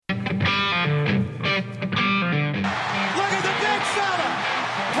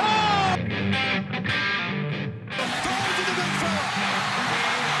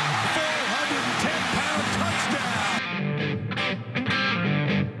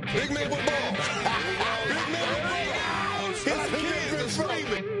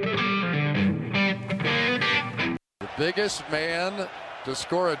biggest man to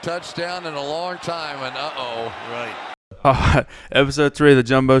score a touchdown in a long time, and Right. Episode 3 of the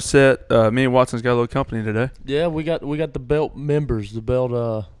Jumbo Set. Me and Watson's got a little company today. Yeah, we got the belt members, the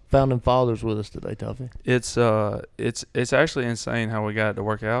belt founding fathers with us today, Tuffy. It's actually insane how we got it to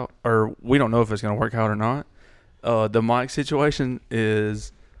work out, or we don't know if it's going to work out or not. The mic situation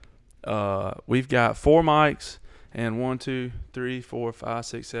is we've got 4 mics and 1, 2, 3, 4, 5,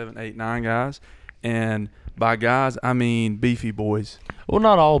 6, 7, 8, 9 guys, and by guys I mean beefy boys. Well,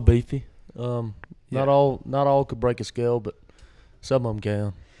 not all beefy. Not all could break a scale, but some of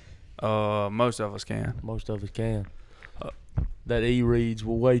them can. Most of us can. Most of us can. That E reads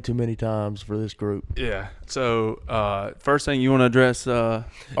way too many times for this group. Yeah. So first thing you want to address our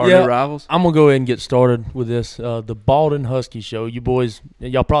new rivals? I'm gonna go ahead and get started with this. The Baldwin Husky Show. You boys,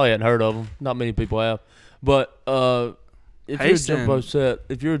 y'all probably hadn't heard of them. Not many people have. But if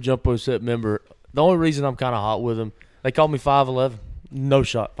you're a Jumbo Set member, the only reason I'm kind of hot with them, they call me 5'11". No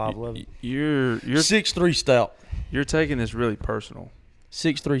shot, 5'11". You're 6'3" stout. You're taking this really personal.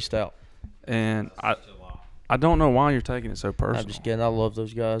 6'3" stout. And I don't know why you're taking it so personal. I'm just kidding. I love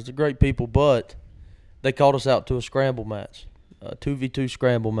those guys. They're great people, but they called us out to a scramble match, a 2v2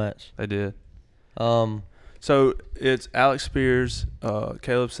 scramble match. They did. So it's Alex Spears,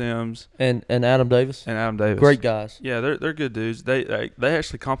 Caleb Sims, and Adam Davis. Great guys. Yeah, they're good dudes. They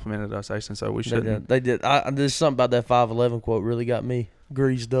actually complimented us, Ace, and so we shouldn't. They did. There's something about that 5'11" quote really got me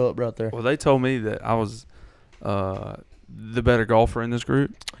greased up right there. Well, they told me that I was the better golfer in this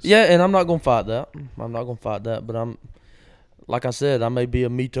group. Yeah, and I'm not gonna fight that. But I'm, like I said, I may be a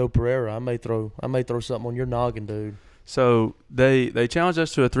Mito Pereira. I may throw something on your noggin, dude. So they challenged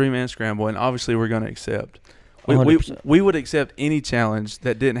us to a 3-man scramble, and obviously we're going to accept. We would accept any challenge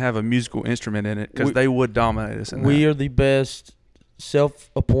that didn't have a musical instrument in it because they would dominate us in that. We are the best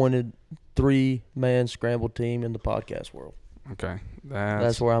self-appointed 3-man scramble team in the podcast world. Okay.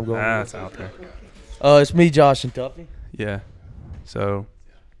 That's where I'm going. That's out there. It's me, Josh, and Tuffy. Yeah. So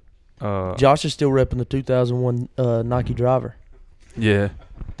Josh is still repping the 2001 Nike driver. Yeah.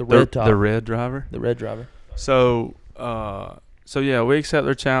 The red top. The red driver? The red driver. So yeah, we accept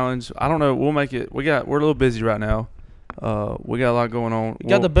their challenge. I don't know. We'll make it. We're a little busy right now. We got a lot going on. We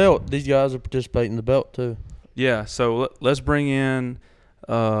got the belt. These guys are participating in the belt too. Yeah. So let's bring in.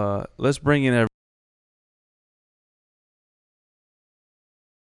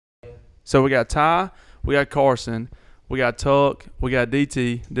 So we got Ty, we got Carson, we got Tuck, we got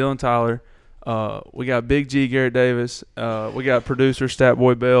DT, Dylan Tyler, we got Big G, Garrett Davis, we got producer Stat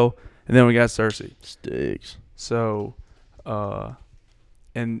Boy Bell, and then we got Cersei. Sticks. So,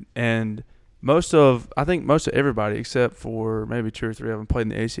 and I think most of everybody except for maybe 2 or 3 of them played in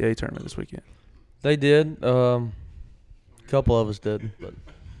the ACA tournament this weekend. They did. A couple of us didn't, but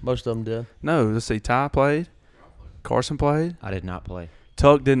most of them did. No, let's see. Ty played. Carson played. I did not play.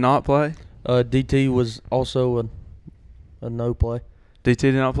 Tuck did not play. DT was also a no play. DT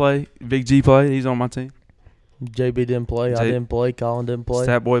did not play. Big G played. He's on my team. JB didn't play. I didn't play. Colin didn't play.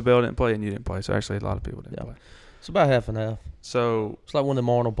 Stat Boy Bell didn't play, and you didn't play. So actually, a lot of people didn't play. It's about half and half. So it's like one of them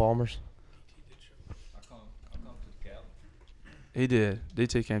Arnold Palmers. He did.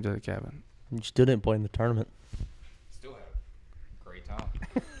 DT came to the cabin. You still didn't play in the tournament. Still had a great time.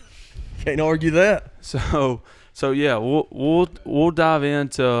 Can't argue that. So yeah, we'll dive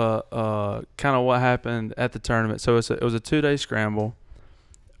into kind of what happened at the tournament. So it was a 2-day scramble,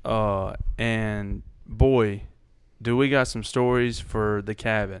 and boy, do we got some stories for the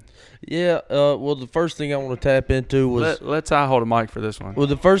cabin. Yeah. Well, the first thing I want to tap into was let's hold a mic for this one. Well,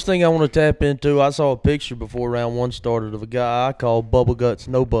 the first thing I want to tap into, I saw a picture before round 1 started of a guy I call Bubble Guts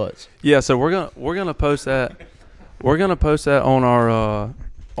No Butts. Yeah. So we're gonna post that. We're gonna post that on our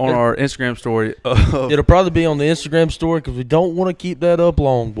Instagram story. It'll probably be on the Instagram story because we don't want to keep that up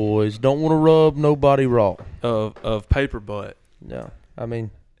long, boys. Don't want to rub nobody raw. Of paper butt. Yeah, I mean,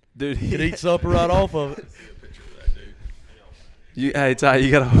 dude, he could eat supper right off of it. Hey Ty,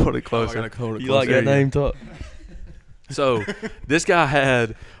 you gotta hold it closer. I gotta hold it closer. You like that name, Tuck? So this guy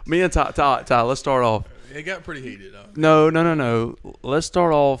had me and Ty. Let's start off. It got pretty heated up. No. Let's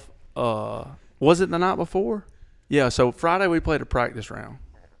start off. Was it the night before? Yeah. So Friday we played a practice round.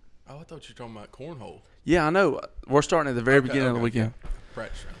 Oh, I thought you were talking about cornhole. Yeah, I know. We're starting at the very beginning of the weekend. Yeah.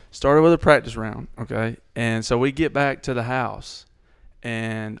 Practice round. Started with a practice round, okay? And so we get back to the house,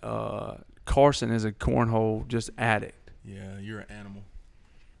 and Carson is a cornhole just addict. Yeah, you're an animal.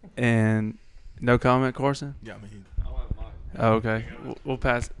 And no comment, Carson? Got me heated. Oh, okay. We'll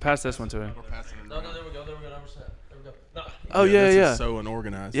pass this one to him. No, there we go. There we go. No. Oh, yeah. This is so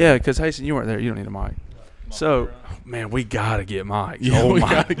unorganized. Yeah, because, Hasten, you weren't there. You don't need a mic. So, man, we gotta get Mike. Yeah, Oh we my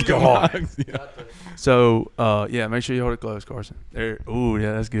gotta get god. Mike's, yeah. So, yeah, make sure you hold it close, Carson. There. Ooh,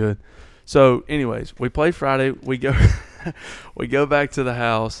 yeah, that's good. So, anyways, we play Friday. We go, we go back to the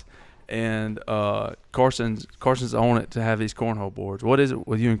house, and Carson's on it to have these cornhole boards. What is it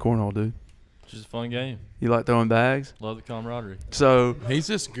with you and cornhole, dude? Just a fun game. You like throwing bags? Love the camaraderie. So He's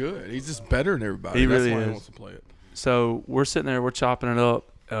just good. He's just better than everybody. He That's really why is. he wants to play it. So we're sitting there, we're chopping it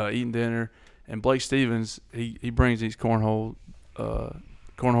up, eating dinner, and Blake Stevens, he brings these cornhole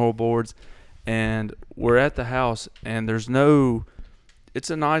boards, and we're at the house, and it's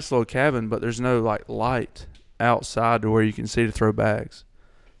a nice little cabin, but there's no like light outside to where you can see to throw bags.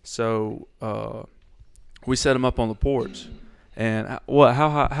 So we set them up on the porch, and how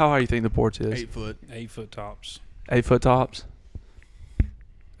high you think the porch is? 8 foot. 8 foot tops. 8 foot tops.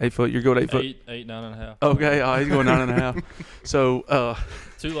 8 foot. You're good. 8 foot. 9.5. Okay, he's going 9.5. So,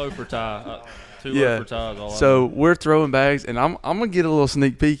 Too low for Ty. Yeah. Low for Ty is all so we're throwing bags, and I'm gonna get a little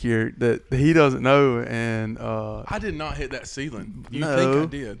sneak peek here that he doesn't know. And I did not hit that ceiling. You No. think I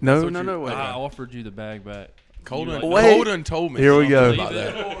did? No, That's what no, you- no, wait. I offered you the bag back. Colton, You Wait. Colton told me. Here we go. something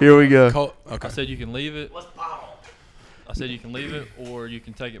about that. Here we go. Okay. I said you can leave it. I said you can leave it, or you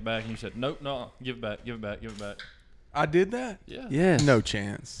can take it back. And you said nope, no, give it back, give it back, give it back. I did that? Yeah. Yes. No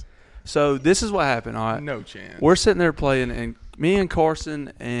chance. So this is what happened. All right. No chance. We're sitting there playing, and me and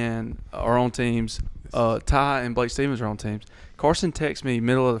Carson and are on teams. Ty and Blake Stevens are on teams. Carson texts me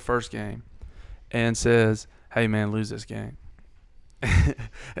middle of the first game and says, "Hey man, lose this game."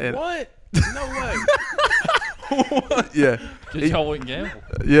 And What? No way. What? yeah, Just y'all wouldn't gamble.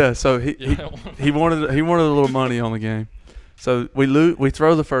 yeah. So he Yeah. he wanted a little money on the game. So we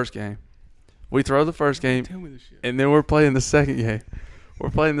throw the first game. We throw the first game, Tell me this shit. and then we're playing the second game. We're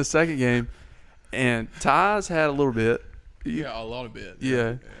playing the second game, and Ty's had a little bit. Yeah, a lot of it.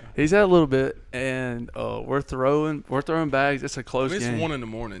 Yeah. He's had a little bit, and we're throwing bags. It's a close It's game. 1 in the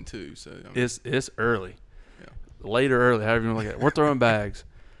morning too, so I mean, It's early, Yeah. later early, however you want to look at it. We're throwing bags,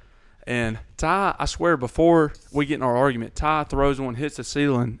 and Ty, I swear, before we get in our argument, Ty throws one, hits the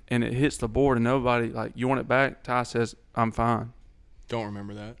ceiling, and it hits the board, and nobody like, you want it back? Ty says, "I'm fine," don't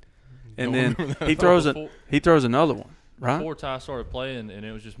remember that. and Don't then remember that. he throws another one, right? Before Ty started playing, and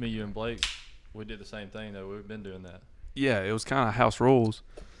it was just me, you, and Blake, we did the same thing though. We've been doing that. Yeah, it was kind of house rules.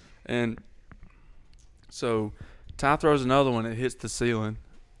 And so Ty throws another one. It hits the ceiling.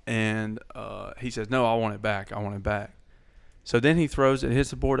 And he says, "No, I want it back. I want it back." So then he throws it,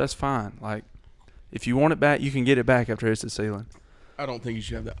 hits the board. That's fine. Like, if you want it back, you can get it back after it hits the ceiling. I don't think you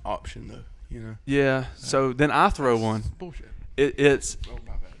should have that option though. You know. Yeah. So then I throw one. Bullshit. It's Oh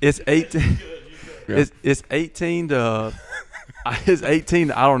my bad. 18. Yeah. It's 18 to. It's 18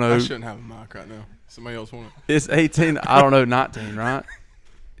 to, I don't know. I shouldn't have a mic right now. Somebody else want it. It's 18. I don't know, 19, right?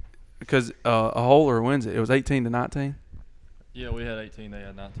 Because a holer wins it. It was 18 to 19. Yeah, we had 18. They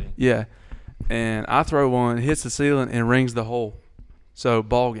had 19. Yeah, and I throw one, hits the ceiling, and rings the hole. So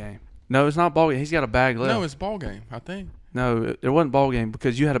ball game. No, it's not ball game. He's got a bag left. No, it's ball game. I think. No, it wasn't ball game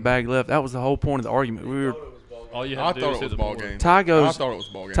because you had a bag left. That was the whole point of the argument. We were. All you I had to do thought was it hit was the ball board. game. Ty I goes. thought it was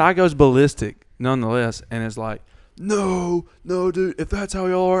ball game. Ty goes ballistic, nonetheless, and it's like, no, dude. If that's how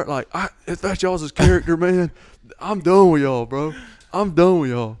y'all are, like, if that's y'all's character, man, I'm done with y'all, bro. I'm done with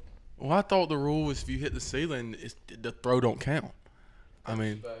y'all. Well, I thought the rule was if you hit the ceiling, the throw don't count. I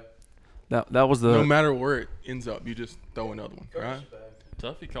mean, That was the. no matter where it ends up, you just throw another one, right?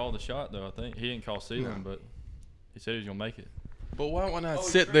 Tuffy called the shot though. I think he didn't call ceiling, but he said he was gonna make it. But why wouldn't I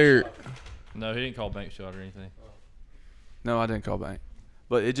sit there? No, he didn't call bank shot or anything. No, I didn't call bank,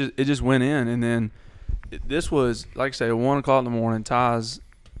 but it just went in, and then this was like I say, at 1 o'clock in the morning. Ty's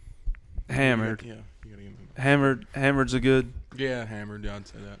hammered. Yeah, you gotta give him. Hammered's a good. Yeah, hammered. Yeah, I'd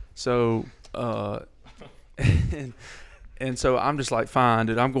say that. So, and so I'm just like, fine,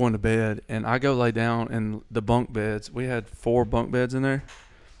 dude, I'm going to bed. And I go lay down in the bunk beds. We had 4 bunk beds in there.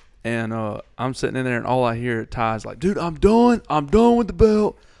 And I'm sitting in there, and all I hear at Ty's like, dude, I'm done. I'm done with the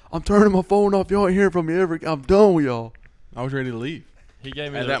belt. I'm turning my phone off. Y'all ain't hearing from me ever. I'm done with y'all. I was ready to leave. He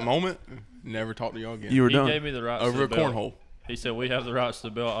gave me At that moment, never talk to y'all again. You were He done. gave me the rights Over to a the belt. cornhole. He said we have the rights to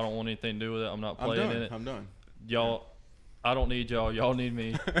the belt. I don't want anything to do with it. I'm not I'm playing done. in it. I'm done. Y'all, I don't need y'all. Y'all need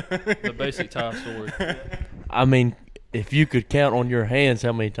me. The basic Ty story. I mean, if you could count on your hands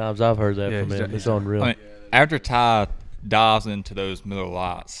how many times I've heard that Yeah, from him, exactly. it's unreal. I mean, after Ty dives into those Miller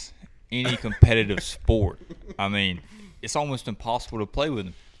Lights, any competitive sport, I mean, it's almost impossible to play with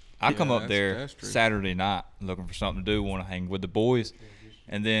him. I come up there that's true. Saturday night looking for something to do, want to hang with the boys,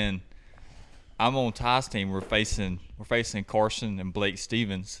 and then I'm on Ty's team. We're facing Carson and Blake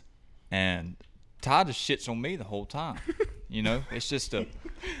Stevens, and Ty just shits on me the whole time. You know, it's just I'm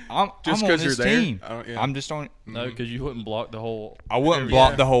on Just 'cause this you're there? team. Yeah. I'm just on. No, because you wouldn't block the hole. I wouldn't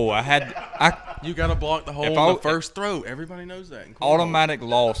block the hole. You got to block the hole If on I- the first throw. Everybody knows that. in cornhole. automatic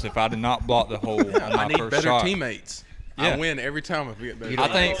loss if I did not block the hole on I my need first better shot. teammates. Yeah. I win every time if we get better. You I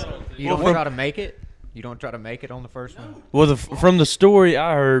don't, think you don't try to make it. You don't try to make it on the first one. Well, from the story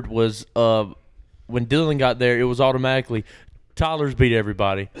I heard was when Dylan got there, it was automatically Tyler's beat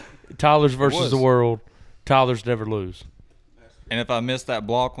everybody. Tyler's versus was. the world. Tyler's never lose. and if I missed that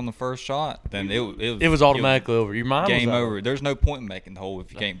block on the first shot, then It was automatically over. Your mind game was out. over. There's no point in making the hole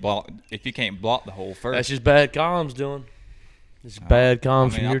if you can't block the hole first. That's just bad comms, Dylan. It's bad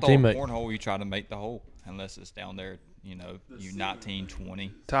comms from I your thought teammate. cornhole, you try to make the hole unless it's down there. You 19,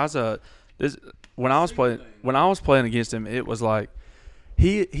 20. Taza, when I was playing against him, it was like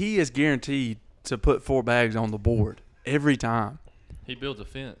he is guaranteed to put 4 bags on the board every time. He builds a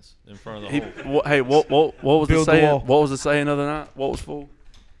fence in front of the hole. What was the Build the saying? wall. What was the saying the other night? What was full?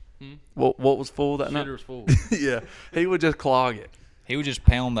 What was full that night? Shitter's full. Yeah, he would just clog it, He would just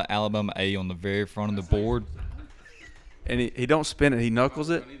pound the Alabama A on the very front of the board. and he don't spin it. He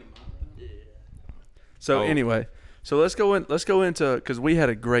knuckles it. So Oh. anyway, so let's go into because we had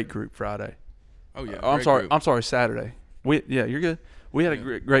a great group Friday. Oh yeah. I'm great sorry. group. I'm sorry. Saturday. You're good. We had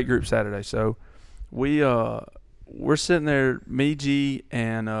a great group Saturday. So we're sitting there, me, G,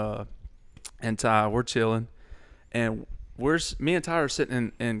 and Ty. We're chilling, and me and Ty are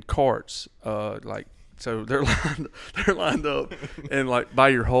sitting in carts. So they're lined up, and like by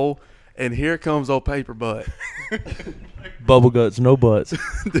your hole. And here comes old Paper Butt. Bubble guts, no butts.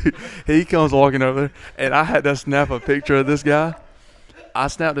 Dude, he comes walking over there, and I had to snap a picture of this guy. I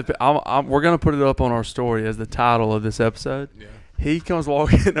snapped it. We're gonna put it up on our story as the title of this episode. Yeah. He comes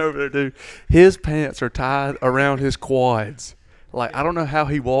walking over there, dude. His pants are tied around his quads. Like, I don't know how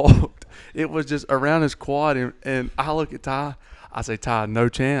he walked. It was just around his quad, and I look at Ty. I say, Ty, no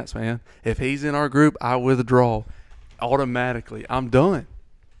chance, man. If he's in our group, I withdraw automatically. I'm done.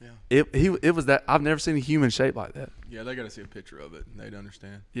 Yeah. It was that. I've never seen a human shaped like that. Yeah, they got to see a picture of it. They'd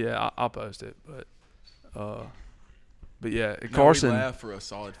understand. Yeah, I'll post it, but yeah, No, Carson. we laughed for a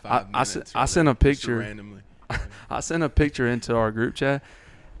solid 5 I minutes. sent a just picture. randomly. I sent a picture into our group chat,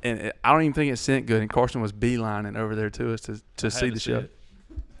 and I don't even think it sent good. And Carson was beelining over there to us to see the show.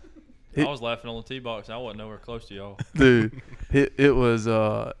 I was laughing on the tee box. I wasn't nowhere close to y'all. Dude, it was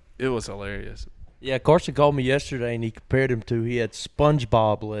hilarious. Yeah, Carson called me yesterday, and he compared him to he had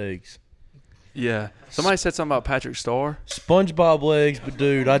SpongeBob legs. Yeah, somebody said something about Patrick Starr. SpongeBob legs, but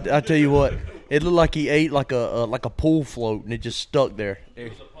dude, I tell you what, it looked like he ate like a pool float, and it just stuck there.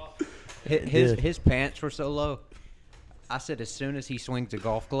 His pants were so low. I said as soon as he swings a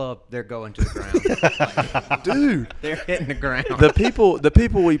golf club, they're going to the ground. Dude, They're hitting the ground. the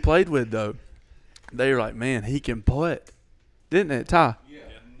people we played with though, they were like, man, he can putt, didn't it, Ty? Yeah,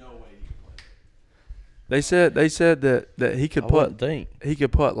 no way. They said that he could I putt. wouldn't think. He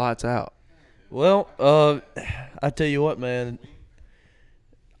could putt lights out. Well, I tell you what, man.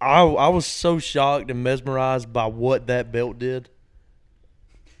 I was so shocked and mesmerized by what that belt did.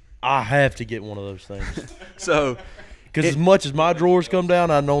 I have to get one of those things. So, Because as much as my drawers come down,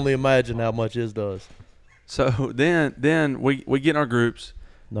 I can only imagine how much his does. so then we get in our groups,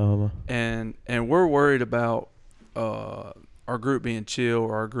 No, and we're worried about our group being chill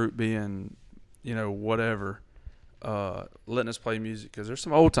or our group being, whatever, letting us play music because there's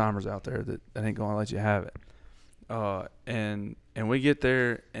some old timers out there that ain't gonna let you have it. And we get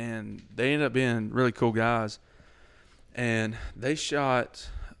there and they end up being really cool guys, and they shot.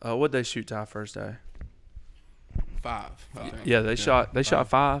 What'd they shoot, Ty, first day? 5. I think. Yeah, they shot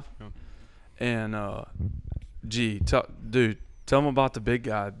 5. Yeah. And dude, tell them about the big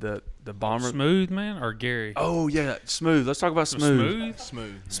guy, the bomber. Smooth, man, or Gary? Oh yeah, Smooth. Let's talk about So Smooth.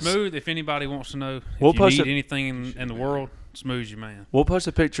 Smooth. If anybody wants to know if We'll you post need it- anything in the world, Smooth's your man. We'll post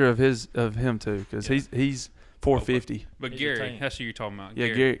a picture of him too, because he's 450. But He's a Gary, tank. that's who you're talking about. Yeah,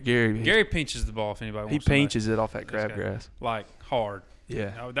 Gary Gary pinches the ball if anybody he wants to know. pinches it off that This guy. crabgrass. Like hard.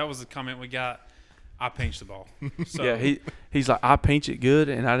 Yeah. That was the comment we got. I pinch the ball. So, Yeah, he's like, I pinch it good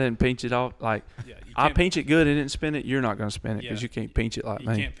and I didn't pinch it off. Like, yeah, you I can't- pinch it good and didn't spin it. You're not gonna spin it because Yeah. you can't pinch it like You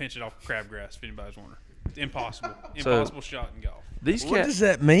me. can't pinch it off crabgrass if anybody's wondering. It's impossible. So- Impossible shot in golf. These what cats. does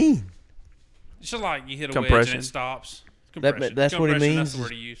that mean? It's just like you hit a wedge Compression. and it stops. That's what it Compression, means. That's the is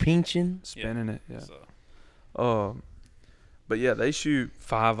word he used. pinching. Spinning it, yeah. So, But yeah, they shoot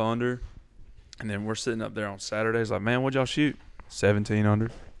 5 under, and then we're sitting up there on Saturdays like, man, what'd y'all shoot? 17 under.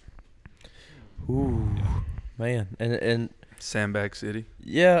 Ooh, man, and Sandbag City.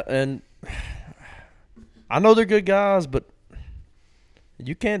 yeah, and I know they're good guys, but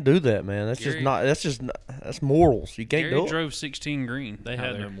You can't do that, man. That's morals. You can't Gary do it. drove 16 green. They out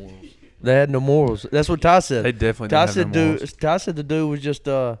had there. no morals. They had no morals. That's what Ty said. They definitely Ty didn't said, have no morals. Ty said the dude was just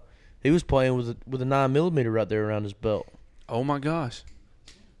he was playing with a 9mm right there around his belt. Oh my gosh!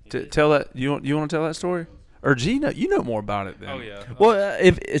 Tell that you want to tell that story, or Gino? You know more about it than. Oh yeah. Well,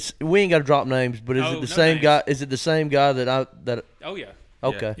 if it's we ain't got to drop names, but is Oh, it the no same names. guy? Is it the same guy that? Oh yeah.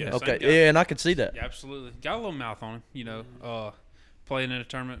 Okay, Yeah, okay, same guy. yeah, and I could see that. Yeah, absolutely. Got a little mouth on him, you know. Playing in a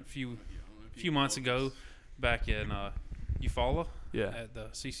tournament a few months ago, back in Eufaula. Yeah. At the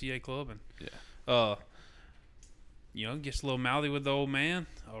CCA club, and you know, gets a little mouthy with the old man,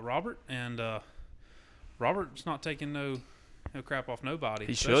 Robert, and Robert's not taking no crap off nobody.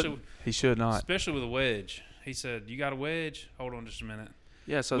 He should. He should not. Especially with a wedge. He said, "You got a wedge? Hold on just a minute."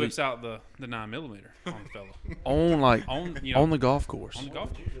 Yeah. So Whips out the 9mm on the fellow on you know, on the golf course. on the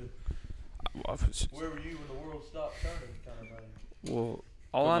golf course. Where were you when the world stopped turning? Kind of thing. Well,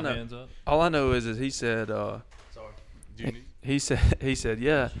 all I know is he said. He said,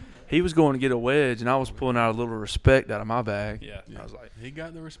 yeah, he was going to get a wedge, and I was pulling out a little respect out of my bag. Yeah. Yeah. I was like, He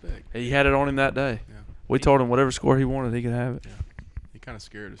got the respect. he had it on him that day. Yeah. We told him whatever score he wanted, he could have it. He kind of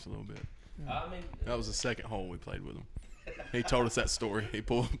scared us a little bit. I mean, That was the second hole we played with him. He told us that story. He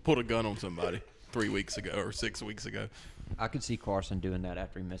pulled a gun on somebody 3 weeks ago or 6 weeks ago. I could see Carson doing that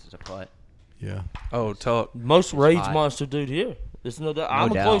after he misses a putt. Yeah. Oh, Tuck. most rage hot. monster dude here. There's no doubt.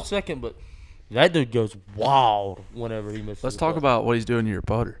 I'm a doubt. close second, but that dude goes wild whenever he misses. Let's a talk putt. about what he's doing to your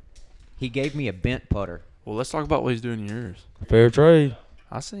putter. He gave me a bent putter. Well, let's talk about what he's doing to yours. fair trade.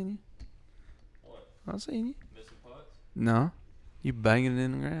 I seen you. I seen you. No, you banging it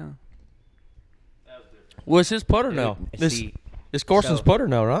in the ground. Well, it's his putter now. See, It's Carson's so- putter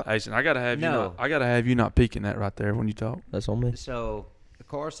now, right? Jason, I gotta have you. No. I gotta have you not peeking that right there when you talk. That's on me. so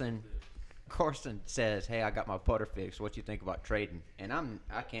Carson says, "Hey, I got my putter fixed. What you think about trading?" And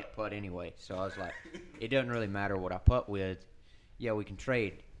I can't putt anyway, so I was like, "It doesn't really matter what I putt with. Yeah, we can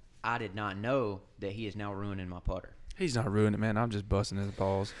trade." I did not know that he is now ruining my putter. He's not ruining it, man. I'm just busting his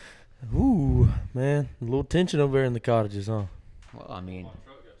balls. Ooh, man, a little tension over there in the cottages, huh? Well, I mean,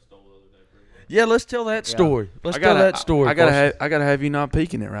 Yeah, let's tell that Yeah. story. Let's tell that story. I gotta Carson. have. I gotta have you not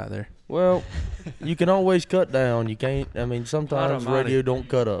peeking it right there. Well, you can always cut down. You can't. I mean, sometimes Almighty. radio don't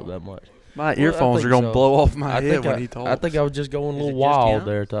cut up that much. My Well, earphones I are think gonna so. blow off my I head think when he talks. I think I was just going a Is it little just wild him?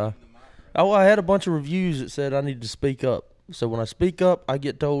 there, Ty. Oh, I had a bunch of reviews that said I needed to speak up. So when I speak up, I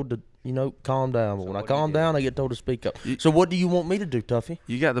get told to, calm down. But when I what do you calm do? down, I get told to speak up. So what do you want me to do, Tuffy?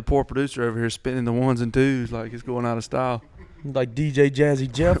 You got the poor producer over here spinning the ones and twos like it's going out of style. Like DJ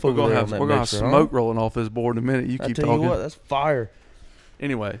Jazzy Jeff We're over gonna there have on that we're gonna have mixer, huh? smoke rolling off this board in a minute. You I keep tell talking. you what, that's fire.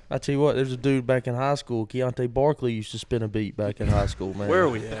 Anyway, I tell you what, there's a dude back in high school, Keontae Barkley, used to spin a beat back in high school, man. where are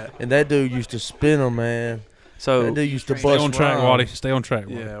we at? And that dude used to spin them, man. So That dude used to bust Stay on track, rhymes. Waddy. Stay on track,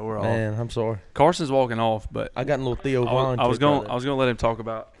 Waddy. yeah, we're all. Man, I'm sorry. Carson's walking off, but I got a little Theo Vaughn. I was kick right going there. I was going to let him talk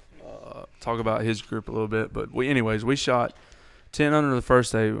about his group a little bit, but we shot 10 under the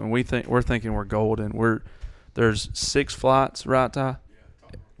first day, and we're thinking we're golden. There's 6 flights, right, Ty?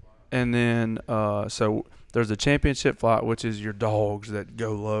 And then so there's the championship flight, which is your dogs that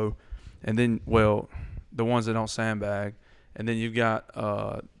go low, and then the ones that don't sandbag, and then you've got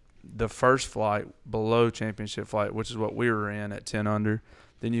the first flight below championship flight, which is what we were in at 10 under.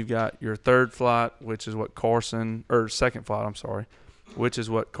 Then you've got your third flight, which is what second flight, I'm sorry, which is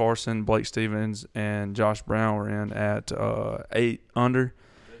what Carson, Blake Stevens, and Josh Brown were in at 8 under.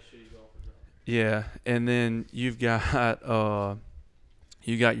 Yeah, and then you've got your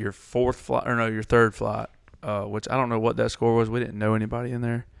your third flight, which I don't know what that score was. We didn't know anybody in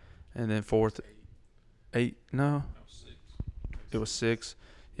there. And then fourth, 8. No, it was 6.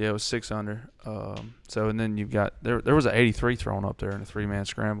 Yeah, it was 6 under. So and then you've got there was an 83 thrown up there in a 3-man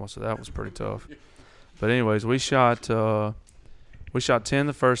scramble, so that was pretty tough. But anyways, we shot 10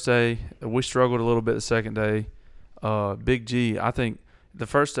 the first day. We struggled a little bit the second day. Big G, I think the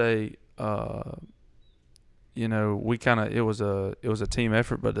first day, it was a team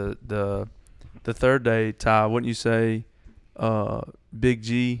effort, but the third day, Ty, wouldn't you say, Big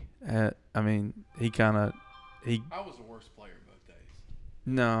G? He I was the worst player both days.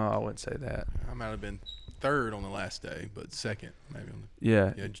 No, I wouldn't say that. I might have been third on the last day, but second maybe.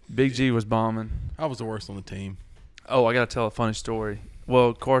 Yeah, Big G was bombing. I was the worst on the team. Oh, I got to tell a funny story.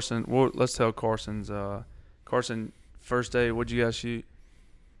 Well, Carson, let's tell Carson's. Carson, first day, what'd you guys shoot?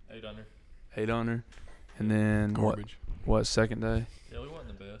 8 under. 8 under. And then Garbage. what second day? Yeah, we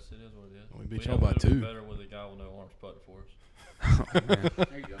wasn't the best. It is what it is. We beat y'all by 2. Better with a guy with no arms putting for us.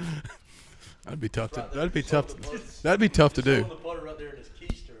 There you go. That'd be tough to do.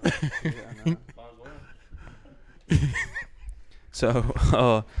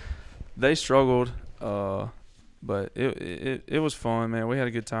 So they struggled, but it was fun, man. We had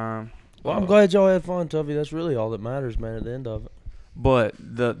a good time. Well, I'm glad y'all had fun, Tuffy. That's really all that matters, man, at the end of it. But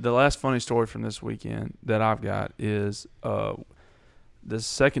the last funny story from this weekend that I've got is the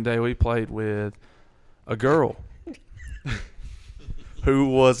second day we played with a girl who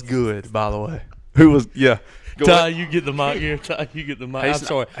was good, by the way. Who was, yeah. Ty, you get the mic here. Ty, you get the mic. I'm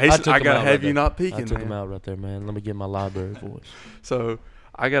sorry. I got to have you not peeking, I took man. him out right there, man. Let me get my library voice. So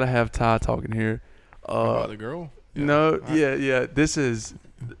I got to have Ty talking here. About the girl? No, yeah.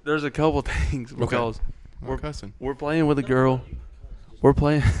 There's a couple things because we're playing with a girl. We're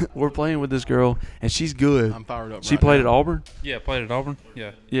playing with this girl, and she's good. I'm fired up. She played at Auburn. Yeah, played at Auburn.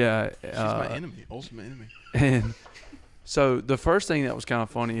 Yeah. Yeah. She's my enemy, ultimate enemy. And so the first thing that was kind of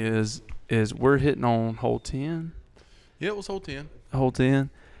funny is we're hitting on hole 10. Yeah, it was hole 10. Hole 10,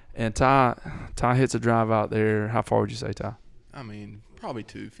 and Ty hits a drive out there. How far would you say, Ty? I mean, probably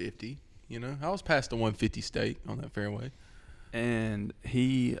 250. You know, I was past the 150 stake on that fairway. And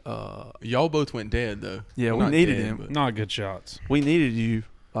he y'all both went dead though. Yeah, Well, we not needed dead, him. but- Not good shots. We needed you,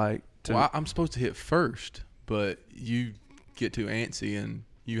 like, to. Well, I'm supposed to hit first, but you get too antsy and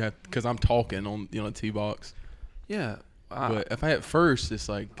you have because I'm talking on tee box. Yeah, But if I hit first, it's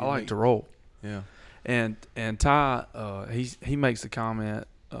like I like to roll. Yeah. And Ty, he makes the comment.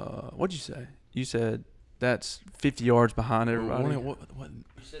 What'd you say? You said that's 50 yards behind everybody. What? You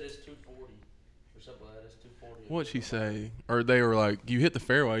said it's 240 or something like that. It's 240. What'd she say? Or they were like, you hit the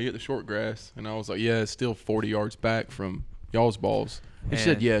fairway, you hit the short grass, and I was like, yeah, it's still 40 yards back from y'all's balls. And she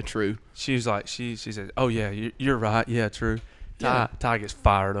said, And yeah, true. She was like, she said, oh yeah, you're right. Yeah, true. Ty gets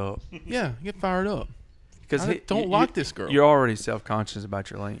fired up Yeah, get fired up. because I don't like this girl. You're already self-conscious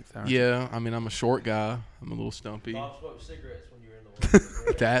about your length, aren't you? Yeah, I mean, I'm a short guy. I'm a little stumpy. Bob smoked cigarettes when you were in the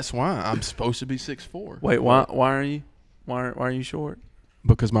way. That's why I'm supposed to be 6'4". Wait, why are you? Why are you short?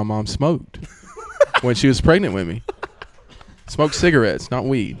 Because my mom smoked when she was pregnant with me. Smoked cigarettes, not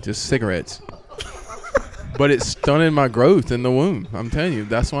weed, just cigarettes. But it stunted my growth in the womb. I'm telling you,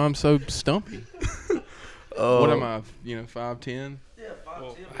 that's why I'm so stumpy. What am I? 5'10"?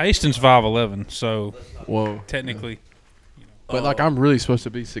 Hastings 5'11", so Whoa. technically, But like I'm really supposed to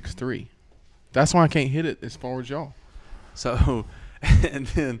be 6'3". That's why I can't hit it as far as y'all. So, and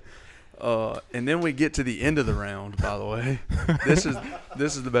then we get to the end of the round. By the way, this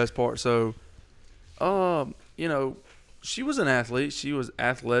is the best part. So, she was an athlete. She was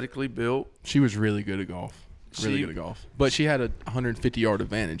athletically built. She was really good at golf. Really good at golf. But she had a 150-yard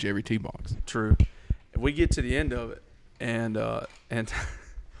advantage every tee box. True. We get to the end of it, and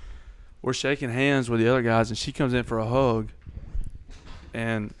we're shaking hands with the other guys, and she comes in for a hug.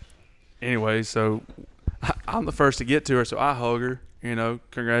 And anyway, so I'm the first to get to her, so I hug her.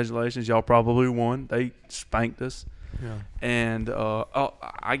 Congratulations, y'all probably won. They spanked us. Yeah. And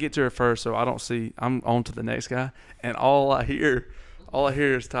I get to her first, so I don't see. I'm on to the next guy, and all I hear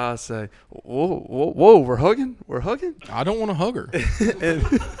is Ty say, "Whoa, we're hugging. I don't want to hug her.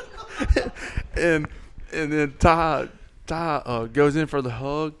 and then Ty goes in for the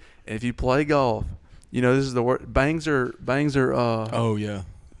hug. And if you play golf, this is the word. Bangs are. Oh yeah.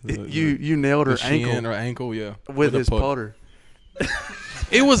 You nailed her ankle, yeah, with his putt. putter.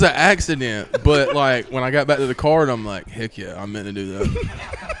 It was an accident, but like when I got back to the card, I'm like, heck yeah, I meant to do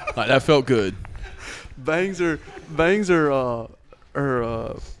that. Like that felt good. Bangs her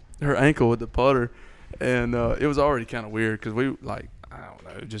ankle with the putter, and it was already kind of weird because we I don't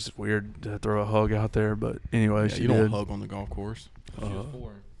know, just weird to throw a hug out there. But anyway, Yeah, she you did. don't hug on the golf course.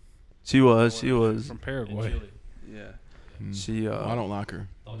 She was. from Paraguay. Yeah. Mm. She. Well, I don't like her.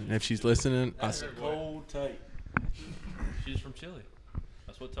 And if she's listening, Cold tape. She's from Chile.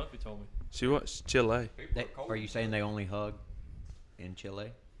 That's what Tuffy told me. She was Chile. Are you saying they only hug in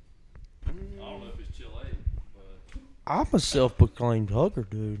Chile? I don't know if it's Chile, but I'm a self-proclaimed hugger,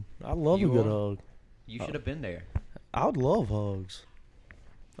 dude. I love a good hug. You should have been there. I would love hugs.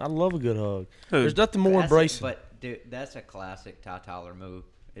 I love a good hug. Who? There's nothing more embracing. But dude, that's a classic Ty Tyler move.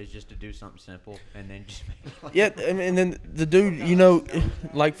 Is just to do something simple and then just make Yeah, and then the dude,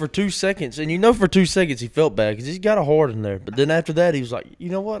 like for 2 seconds, and for 2 seconds he felt bad because he's got a heart in there. But then after that, he was like, you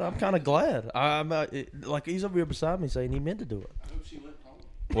know what? I'm kind of glad. Like he's over here beside me saying he meant to do it.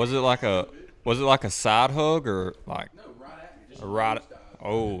 Was it like a side hug or like a right?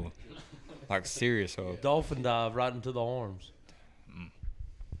 Oh, like a serious hug. Dolphin dive right into the arms.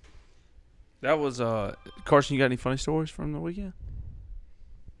 That was Carson. You got any funny stories from the weekend?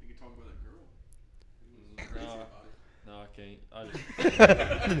 No, I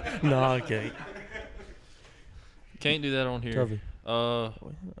can't. No, I can't. Can't do that on here. Tuffy. Uh,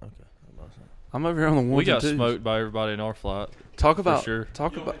 Okay. I'm over here on the ones We got and twos. smoked by everybody in our flight. Talk about sure.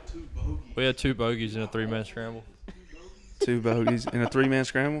 Talk about We had 2 bogeys in a 3-man scramble. 2 bogeys in a 3-man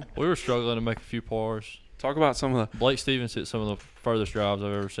scramble. We were struggling to make a few pars. Talk about some of the. Blake Stevens hit some of the furthest drives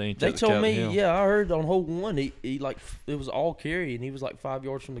I've ever seen. They to the told Captain me, Hill. yeah, I heard on hole 1, he like it was all carry, and he was like 5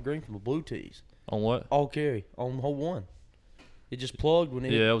 yards from the green from the blue tees. On what? All carry on hole 1. It just plugged when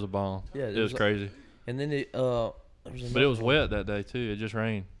it. Yeah, it was a bomb. Yeah, it was crazy. And then it But it was wet that day too. It just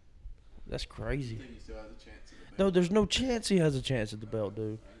rained. That's crazy. No, there's no chance he has a chance at the belt,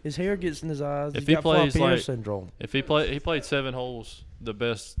 dude. His hair gets in his eyes. If He's he got plays floppy hair like- syndrome. If he played 7 holes, the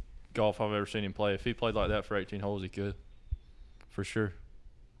best golf I've ever seen him play. If he played like that for 18 holes, he could, for sure.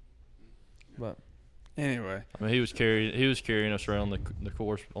 But Anyway, I mean, he was carrying us around the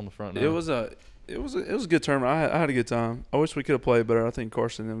course on the front. it was a good tournament. I had a good time. I wish we could have played better. I think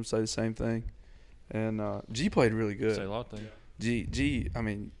Carson and them would say the same thing. And G played really good. say a lot of things. G, I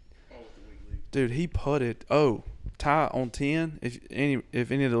mean, dude, he putted. Oh, Ty on 10.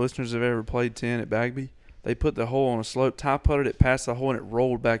 If any of the listeners have ever played 10 at Bagby, they put the hole on a slope. Ty putted it past the hole and it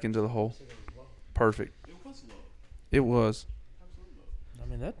rolled back into the hole. Perfect. It was. I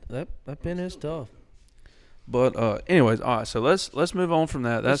mean that pin is tough. But anyways, all right. So let's move on from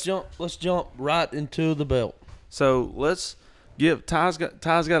that. Let's jump right into the belt. So let's give Ty's got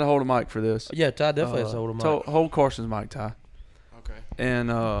a hold of Mike for this. Yeah, Ty definitely has a hold of Mike. Hold Carson's mic, Ty. Okay.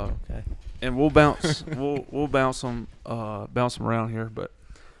 And Okay. and we'll bounce we'll bounce them around here. But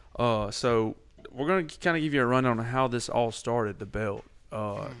so we're gonna kind of give you a rundown on how this all started. The belt.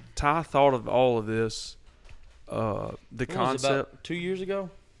 Ty thought of all of this. The What was it, concept. about 2 years ago?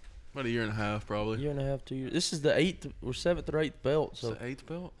 About a year and a half, probably. Year and a half, 2 years. This is the 8th or 7th or 8th belt. It's So the 8th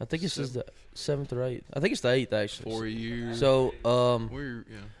belt. I think this is the 7th or 8th. I think it's the 8th actually. 4 years. So We're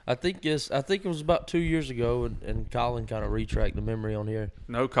I think it was about 2 years ago, and Colin kind of retracked the memory on here.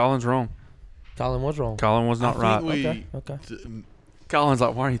 No, Colin's wrong. Colin was wrong. Colin was not right. Okay. Colin's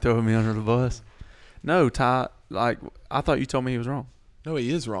like, why are you throwing me under the bus? No, Ty. Like, I thought you told me he was wrong. No,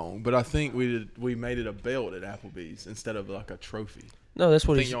 he is wrong, but I think we made it a belt at Applebee's instead of like a trophy. No, that's I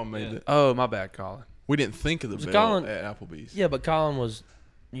what think he's. y'all made it. Oh, my bad, Colin. We didn't think of the Was belt Colin- at Applebee's. Yeah, but Colin was,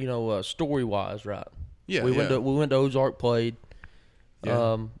 story wise, right? Yeah, we yeah. went to Ozark, played.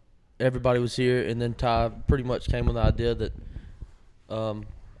 Yeah. Everybody was here, and then Ty pretty much came with the idea that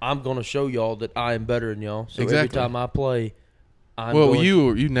I'm going to show y'all that I am better than y'all. So every Exactly. time I play, I'm well, going.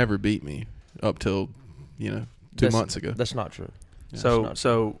 you never beat me up till 2 That's- months ago. That's not true.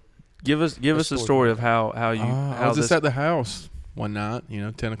 So give us a story. story of how you I how was this just at the house one night,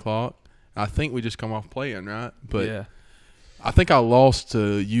 10 o'clock. I think we just come off playing, right? But yeah. I think I lost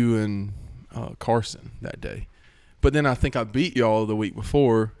to you and Carson that day. But then I think I beat y'all the week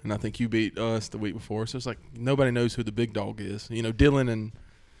before, and I think you beat us the week before. So it's like nobody knows who the big dog is. Dylan and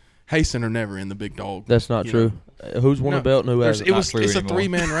Hasten are never in the big dog. That's not you true. Who's won a No, belt and who hasn't? It's true a anymore.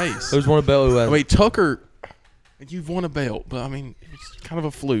 3-man race. Who's won a belt and who I hasn't? mean, Tucker, you've won a belt, but I mean, it's kind of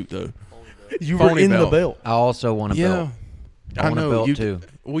a fluke though. You were phony in the belt. belt. I also won a belt. I won a know belt you too.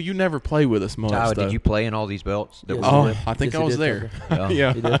 Well, you never play with us much. Tyler, though. did you play in all these belts? That Yes, were he Oh, did. I think Yes, I he was did, there. Oh,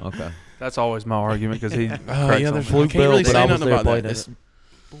 Yeah. He did. Okay. That's always my argument because he. Yeah, cracks on there's me. Fluke I can't really belt, but say I was nothing there about playing that. in It's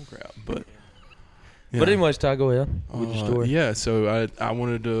bullcrap, but. But anyways, Ty, go ahead with your story. Yeah, so I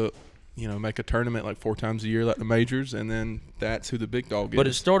wanted to, make a tournament like 4 times a year, like the majors, and then that's who the big dog is. But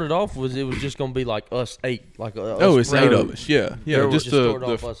it started off it was just gonna be like us 8, like it's 8 of us. Yeah, There was just just started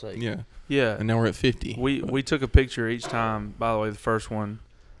off us 8. yeah, Yeah. and now we're at 50. We took a picture each time. By the way, the first one.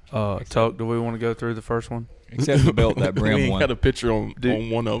 Tuck, do we want to go through the first one? Except the belt that we Brim ain't won. got a picture on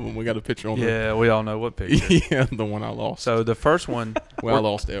Dude. one of them. We got a picture on Yeah, we all know what the picture. the one I lost. So the first one, Well, I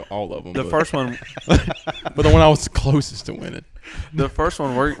lost all of them. the but, first one, but the one I was closest to winning.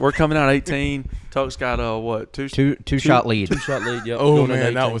 we're coming out 18. Tuck's got what two Two-shot lead. 2-shot lead. Yep. Oh going in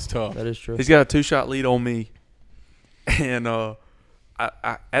man, that 18. was tough. That is true. He's got a 2-shot lead on me, and I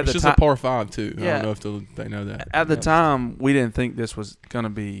at It's the just time a par 5 too. I Yeah. don't know if they know that. at the time we didn't think this was gonna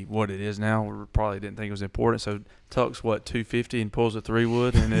be what it is now. We probably didn't think it was important. So Tuck's 250 and pulls a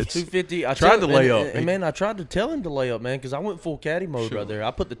 3-wood, and it's 250. I Tried to lay up. and man, I tried to tell him to lay up, man, because I went full caddy mode Sure. right there. I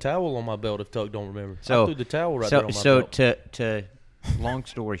put the towel on my belt. If Tuck don't remember, So- I threw the towel right there on my belt. to long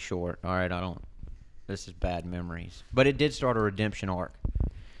story short, all right, this is bad memories. But it did start a redemption arc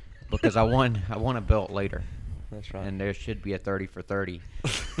because I won a belt later. That's right. And there should be a 30 for 30.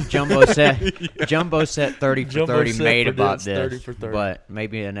 Jumbo set 30 for Jumbo 30 set made about predicts this. 30 for 30. But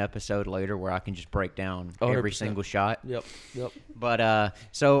maybe an episode later where I can just break down every 100%. single shot. Yep. But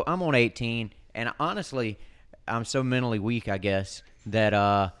so I'm on 18, and honestly, I'm so mentally weak, I guess, that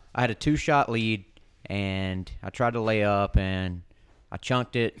I had a 2-shot lead, and I tried to lay up, and I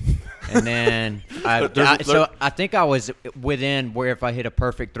chunked it, and then I think I was within where if I hit a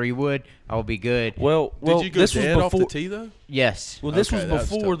perfect 3-wood, I would be good. Well, Did you go this dead was off before. the tee though? Yes. Well, this Okay, was that's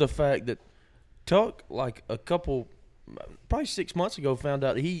before tough. the fact that Tuck, like a couple, probably 6 months ago, found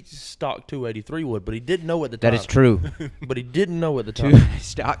out he stocked 283 wood, but he didn't know at the time. That is true. But he didn't know at the time.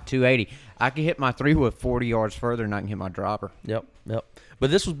 Stock 280. I can hit my 3-wood 40 yards further than I can hit my dropper. Yep.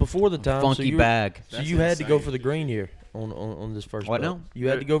 But this was before the time. Funky so you, bag. So That's you had to go insane. for the green here on this first What belt. now? You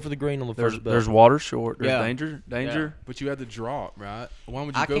had to go for the green on the There's first belt. there's water short. There's Yeah. danger. But you had the drop, right? Why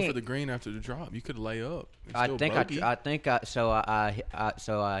would you I go for can't- the green after the drop? You could lay up. and I still think bogey. I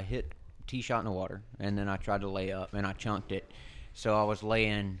hit tee shot in the water, and then I tried to lay up, and I chunked it. So I was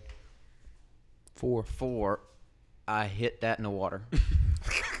laying 4. I hit that in the water.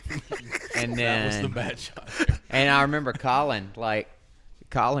 And That was the then, bad shot. and I remember Colin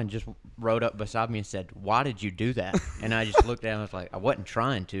just rode up beside me and said, "Why did you do that?" And I just looked at him and was like, "I wasn't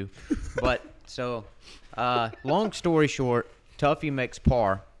trying to." But so, long story short, Tuffy makes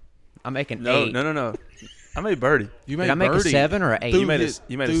par. I'm making 8. No. I made birdie. You Did made I make birdie. a 7 or an 8? You made a-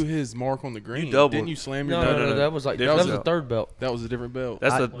 you made a- threw his mark on the green. doubled. Didn't you slam your? No, that was like That that was was a- the third belt. That was a different belt.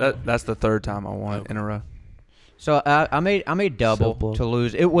 That's the third time I won it in a row. So I made double Self-blow. to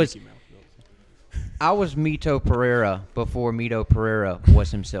lose. It was I was Mito Pereira before Mito Pereira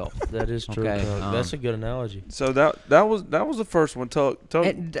was himself. That is true. Okay, Tuck. That's a good analogy. So that was the first one. Tuck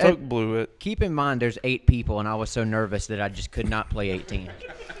blew it. Keep in mind, there's 8 people, and I was so nervous that I just could not play 18.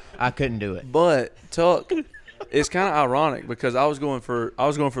 I couldn't do it. But Tuck, it's kind of ironic because I was going for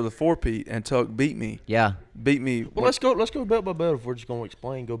the 4-peat and Tuck beat me. Yeah. Well, let's go belt by belt if we're just going to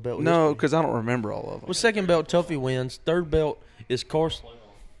explain. Go belt. No, history. because I don't remember all of them. Well, second belt, Tuffy wins. Third belt is Carson.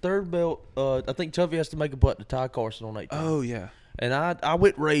 Third belt, I think Tuffy has to make a putt to tie Carson on 18. Oh yeah. And I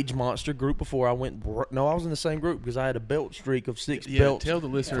went Rage Monster group before. I was in the same group because I had a belt streak of 6 Yeah, belts. tell the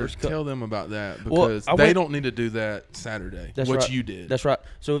listeners, First cut. tell them about that Well, because I they went- don't need to do that Saturday. That's what right. you did. That's right.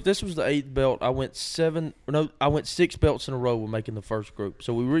 So if this was the 8th belt, I went 6 belts in a row with making the first group.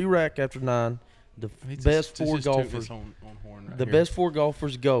 So we re-rack after 9. The best 4 golfers. On horn right The here. best 4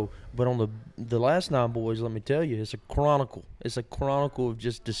 golfers go, but on the last 9 boys, let me tell you, it's a chronicle. It's a chronicle of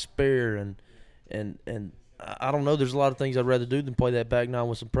just despair and I don't know. There's a lot of things I'd rather do than play that back 9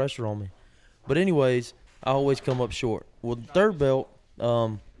 with some pressure on me. But anyways, I always come up short. Well, the third belt,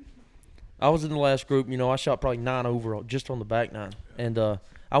 I was in the last group. You know, I shot probably 9 over just on the back 9, and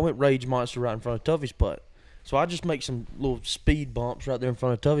I went Rage Monster right in front of Tuffy's putt. So I just make some little speed bumps right there in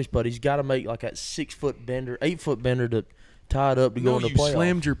front of Tuffy's putt. He's got to make like that 6-foot bender, 8-foot bender to tie it up to go No, into you playoff.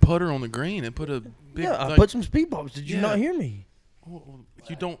 slammed your putter on the green and put a big. Yeah, I like- put some speed bumps. Did you Yeah. not hear me? Well,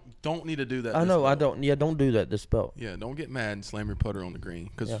 you don't need to do that. I this know. I belt. don't. Yeah, don't do that this belt. Yeah, don't get mad and slam your putter on the green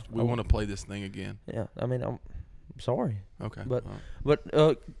because Yeah, we I want to play this thing again. Yeah, I mean, I'm sorry. Okay. But- all right.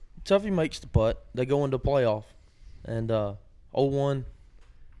 But Tuffy makes the putt. They go into playoff. And 0-1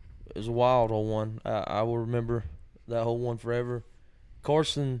 is a wild 0-1. I will remember that whole one forever.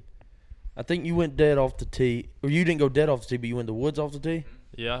 Carson, I think you went dead off the tee. Or you didn't go dead off the tee, but you went the woods off the tee?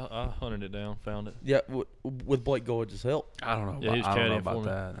 Yeah, I hunted it down, found it. Yeah, with Blake Gorge's help. I don't know. Yeah, he was I don't know caddying about for me.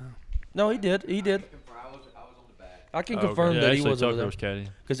 that. No, he did. He did. I can confirm yeah, that he actually was over Tucker there. was caddying.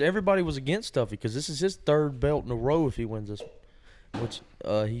 Because everybody was against Tuffy because this is his third belt in a row if he wins this, which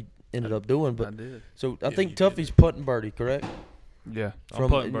he ended up doing. I But did. so I Yeah, think you did. Tuffy's putting birdie, correct? Yeah. I'm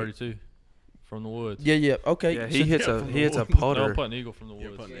putting birdie too, from the woods. Yeah. Okay. Yeah. So He hits from the a woods. No, putter. I'm putting eagle from the Yeah,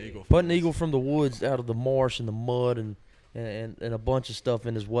 woods. putting the eagle. putting eagle from the woods out of the marsh and the mud and a bunch of stuff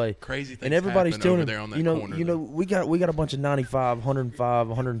in his way. Crazy things And everybody's happen telling over him, there on that you know, corner, we got a bunch of 95, 105,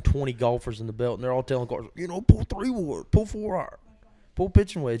 120 golfers in the belt, and they're all telling Carson, pull 3-wood, pull 4-iron, pull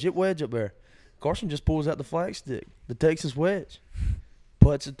pitching wedge, hit wedge up there. Carson just pulls out the flag stick, the Texas wedge,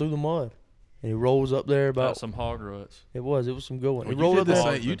 puts it through the mud, and he rolls up there Got about. some hog ruts. It was some good one. Well, He rolled up the there.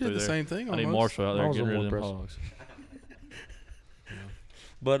 same, you Went did through the there. same thing. I need almost. Marshall out there That was getting a rid of little them hogs.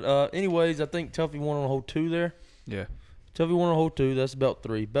 But anyways, I think Tuffy won on hole 2 there. Yeah. Tuffy won on hole 2. That's belt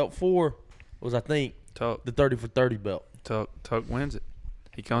 3. Belt 4 was, I think, Tuck the 30 for 30 belt. wins it.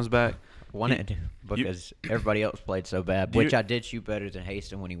 He comes back. Won it because everybody else played so bad, Do you- which I did shoot better than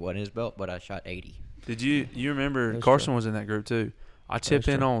Haston when he won his belt, but I shot 80. Did you remember That's Carson true. was in that group too? I chip That's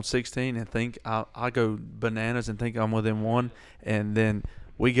in true. on 16 and think I go bananas and think I'm within 1, and then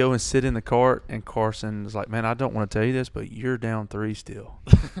we go and sit in the cart, and Carson's like, "Man, I don't want to tell you this, but you're down 3 still."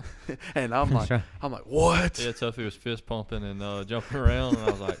 And I'm like, "What?" Yeah, Tuffy was fist pumping and jumping around, and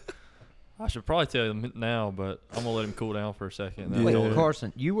I was like, I should probably tell him now, but I'm gonna let him cool down for a second. And then I Wait, told him.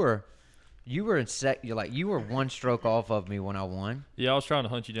 Carson, you were in you were 1 stroke off of me when I won. Yeah, I was trying to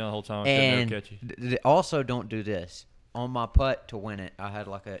hunt you down the whole time. I couldn't And never catch you. also don't do this. on my putt to win it, I had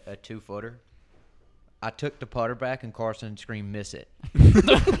like a 2-footer. I took the putter back, and Carson screamed, "Miss it!"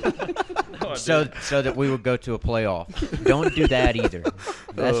 so that we would go to a playoff. Don't do that either.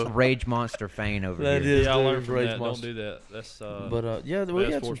 That's Rage Monster Fane over That here. is Yeah, I learned dude, from Rage that. Monster. Don't do that. That's But yeah, we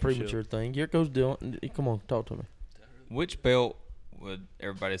bad had some sportsmanship. premature thing. Here goes Dylan. Come on, talk to me. Which belt would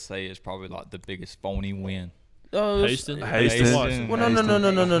everybody say is probably like the biggest phony win? Hastings. Hastings. Watson. Well,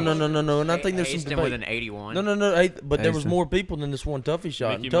 no. And I think there's some Haston with debate. an 81. No. Hey, but there was Haston. more people than this one Tuffy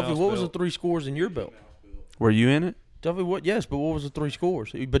shot. Mickey And Tuffy, Mouse what was the belt. 3 scores in your belt? Were you in it? Tuffy, what? Yes, but what was the 3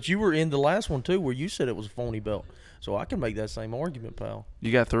 scores? But you were in the last one too, where you said it was a phony belt. So I can make that same argument, pal.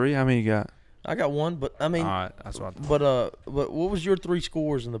 You got 3? How many you got? I got 1, but I mean, All right, that's what I thought. but what was your 3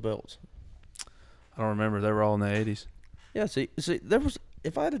 scores in the belts? I don't remember. They were all in the 80s. Yeah, see, there was.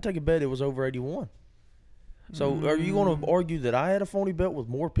 If I had to take a bet, it was over 81. So are you going to argue that I had a phony belt with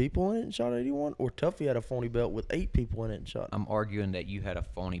more people in it and shot 81, or Tuffy had a phony belt with 8 people in it and shot? I'm arguing that you had a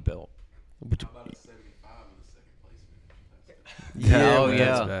phony belt. But, Yeah, oh, man, yeah.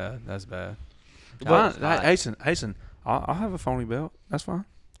 That's bad. That's bad. But- Hasten. I'll have a phony belt. That's fine.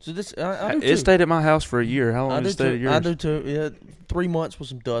 so this, I do It too. stayed at my house for a year. How long I did do it stay at too. yours? I do too. Yeah, 3 months with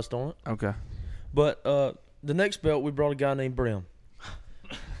some dust on it. Okay. But the next belt, we brought a guy named Brim.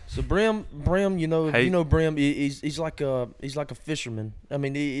 So Brim, you know, Hey. you know Brim. He's like a fisherman. I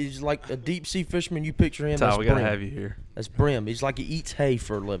mean, he's like a deep sea fisherman. You picture him. Ty, That's we gotta Brim. have you here. That's Brim. He's like he eats hay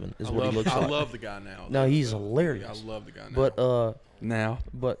for a living. Is what he looks like. I love the guy now. No, he's hilarious. I love the guy now. Now.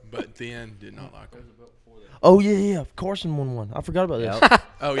 But then did not like him. oh yeah. Carson won one. I forgot about this. Yep.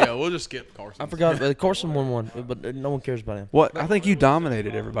 Oh yeah, we'll just skip Carson. I forgot. Carson won one, but no one cares about him. What? I think you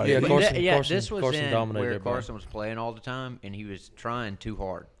dominated everybody. Yeah, But Carson- this was Carson in dominated where everybody. Carson was playing all the time, and he was trying too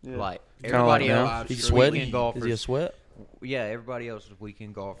hard. Like Kinda everybody like now. else, He's was sweating. weekend golfers. Is he a sweat? Yeah, everybody else was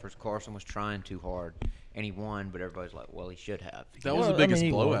weekend golfers. Carson was trying too hard, and he won. But everybody's like, "Well, he should have." That was the I biggest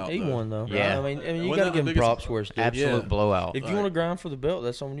mean, blowout. He though. won though. Yeah. I mean, you Wasn't got to that give the him biggest- props where it's due. Absolute Yeah. blowout. If you want to grind for the belt,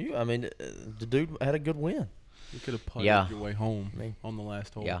 that's on you. I mean, the dude had a good win. You could have putted Yeah. your way home Me. on the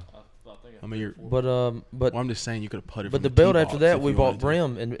last hole. Yeah. I mean, you're. But Well, I'm just saying you could have putted. but from the belt tee after box that, if we you bought wanted to.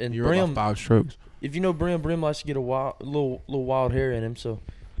 Brim, and You're Brim. about 5 strokes. If you know Brim likes to get a little wild hair in him. So,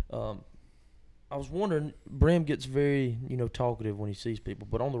 I was wondering, Brim gets very talkative when he sees people,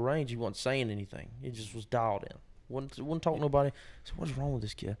 but on the range he wasn't saying anything. He just was dialed in. Wouldn't talk to nobody. So what's wrong with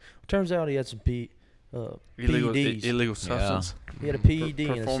this kid? Turns out he had some PEDs. Illegal substance. He had a PED in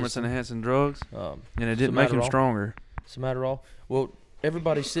his Performance system. enhancing drugs, Um, and it didn't some make him Adderall. stronger. Some Adderall. Well,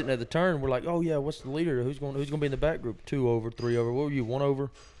 everybody's sitting at the turn. We're like, oh yeah, what's the leader? Who's going to be in the back group? 2 over, 3 over. What were you? 1 over.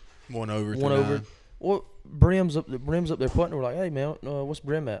 1 over. 1 over. Well, Brim's up there putting. We're like, hey man, what's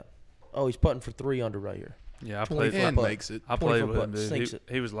Brim at? Oh, he's putting for 3 under right here. Yeah, I 20 played. foot And putt. makes it. I played 20 with foot him, putt, dude. sinks it.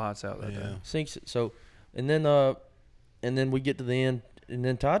 He was lights out that Yeah. day. Sinks it. So, and then we get to the end, and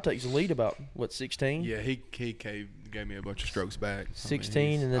then Ty takes the lead about 16. Yeah, he gave me a bunch of strokes back.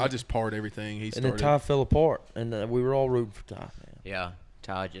 16, and then- I just parred everything. He And started. then Ty fell apart, and we were all rooting for Ty. Man. Yeah.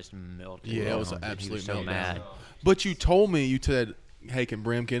 Ty just melted. Yeah, it was down, an dude. He was absolute so meltdown. mad. But you told me, you said, "Hey, can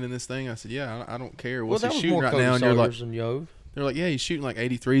Brim get in this thing?" I said, "Yeah, I don't care. Well, What's that he was shooting more right Cody now?" And you're like, Sawyers than Yove. "They're like, yeah, he's shooting like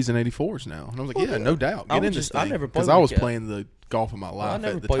 83s and 84s now." And I was like, Well, "Yeah, no doubt. I Get was in this just- I thing." never played Because with I the was cat. playing the golf of my life I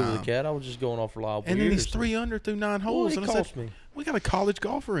never at the played time. with a cat. I was just going off reliable. And then years. he's 3 under through 9 Well, holes. it and I cost said, me. "We got a college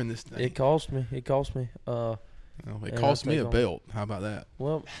golfer in this thing." It cost me. It cost me. Well, it and cost I'll me take a on. belt. How about that?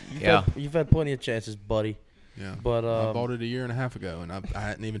 Well, Yeah. you've had plenty of chances, buddy. Yeah. But I bought it a year and a half ago, and I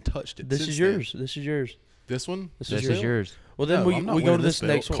hadn't even touched it. this since is then. yours. This is yours. This one? This This is is yours. Well, then No, we I'm not go to winning this this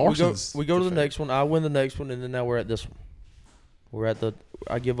next belt. one. Carson's We go to the the next one. I win the next one, and then now we're at this one. We're at the.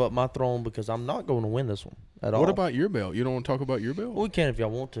 I give up my throne because I'm not going to win this one at all. What about your belt? You don't want to talk about your belt? Well, we can if y'all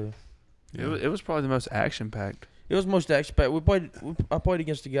want to. It was probably the most action packed. It was most action packed. I played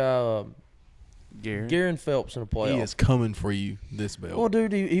against a guy, Gary. Garen Phelps, in a playoff. He is coming for you, this belt. Well,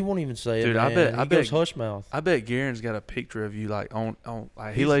 dude, he won't even say it. Dude, I man. bet- He goes hush mouth. I bet Garen's got a picture of you like on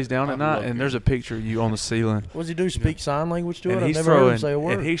like he He's- lays down I at night love and there's a picture of you on the ceiling. What does he do? Speak sign language to it? And I've he's never heard throwing him say a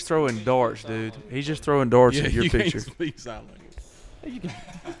word. and he's throwing darts, dude. He's just throwing darts yeah, at your you picture. Can't speak sign language. You can,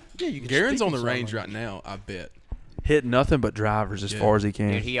 yeah, you can. Garen's speak on the in sign range language. right now, I bet. Hit nothing but drivers as Yeah. far as he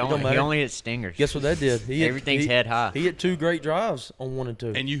can. Dude, he don't only matter. hit stingers. Guess what that did? Everything's head high. He hit 2 great drives on 1 and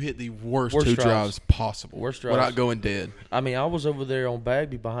 2. And you hit the worst Worst 2 drives. drives possible. Worst drives. Without going dead. I mean, I was over there on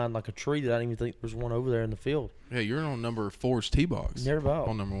Bagby behind like a tree that I didn't even think there was one over there in the field. Yeah, you're on number 4's tee box. Near about.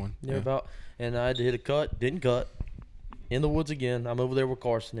 On number 1. Near Yeah. about. And I had to hit a cut. Didn't cut. In the woods again. I'm over there where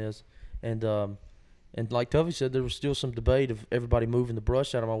Carson is. And And like Tuffy said, there was still some debate of everybody moving the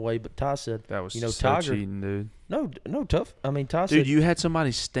brush out of my way. But Ty said, That was so Tiger, cheating, dude. No, Tough. I mean, Ty said, dude, you had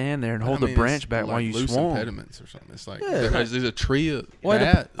somebody stand there and hold the branch back while you loose swung. impediments or something. It's like there's a tree of I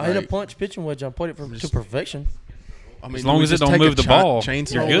that. hit a punch pitching wedge. I played it to perfection. I mean, as long as it don't move the ball, you're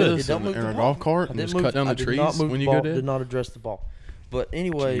good. It don't move in the a ball. golf cart and just cut down the trees when you go there. Did not address the ball. But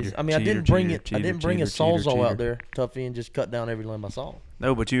anyways, Cheater, I mean, I didn't bring a sawzall cheater. out there, Tuffy, and just cut down every limb I saw.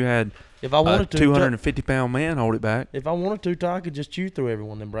 No, but you had if I wanted a 250-pound man hold it back. If I wanted to, Ty, I could just chew through every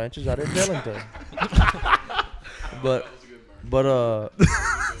one of them branches. I didn't tell him to. But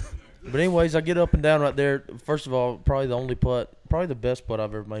anyways, I get up and down right there. First of all, probably the best putt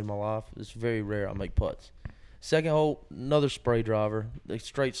I've ever made in my life. It's very rare I make putts. Second hole, another spray driver, a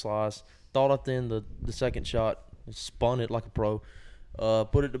straight slice. Thought I thinned the second shot, spun it like a pro.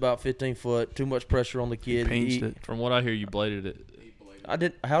 Put it about 15 foot. Too much pressure on the kid. Pinched it. From what I hear, you bladed it. I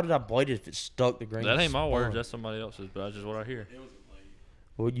did. How did I blade it if it stuck the green? That ain't my words. That's somebody else's. But that's just what I hear.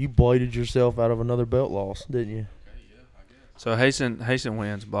 Well, you bladed yourself out of another belt loss, didn't you? So Hasten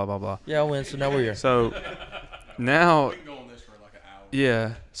wins. Blah blah blah. Yeah, I win. So now we're here. So now,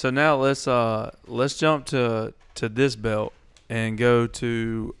 yeah. So now let's jump to this belt and go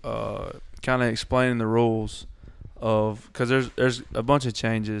to kind of explaining the rules of, because there's a bunch of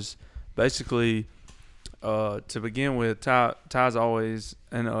changes. Basically, to begin with, Ty's always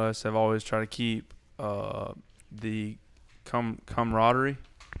and us have always tried to keep the camaraderie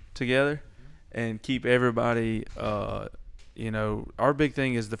together and keep everybody. Our big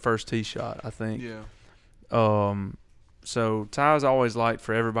thing is the first tee shot, I think. Yeah. So Ty's always liked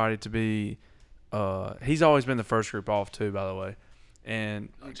for everybody to be. He's always been the first group off too, by the way. And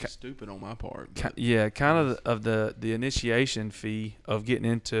just stupid on my part. Kind of the initiation fee of getting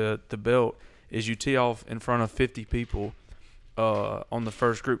into the belt is you tee off in front of 50 people on the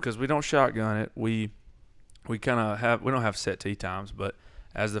first group, because we don't shotgun it. We kind of we don't have set tee times, but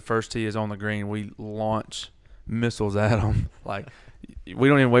as the first tee is on the green, we launch missiles at them. Like, we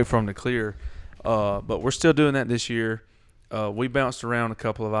don't even wait for them to clear. But we're still doing that this year. We bounced around a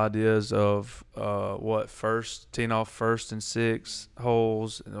couple of ideas of teeing off first and 6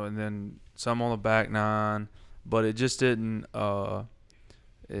 holes, and then some on the back 9, but it just didn't.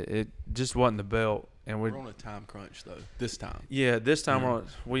 It just wasn't the belt, and we're on a time crunch though. This time. Yeah, this time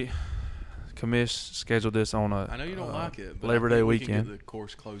commish scheduled this on a. I know you don't like it, but Labor Day we weekend. can get the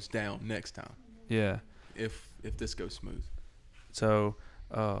course closed down next time. Yeah. If this goes smooth. So,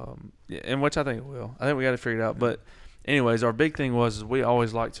 and which I think it will. I think we got to figure it out, but. Anyways, our big thing was we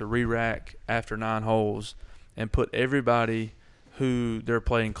always like to re-rack after 9 holes and put everybody who they're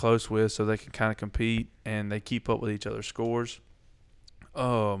playing close with so they can kind of compete and they keep up with each other's scores.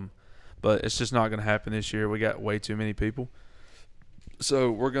 But it's just not going to happen this year. We got way too many people.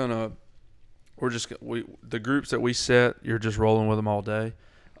 So the groups that we set, you're just rolling with them all day.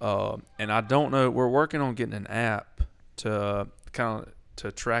 And I don't know, we're working on getting an app to kind of to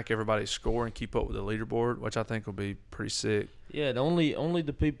track everybody's score and keep up with the leaderboard, which I think will be pretty sick. Yeah, only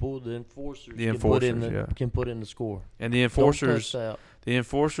the people, the enforcers, can put in the score. And the enforcers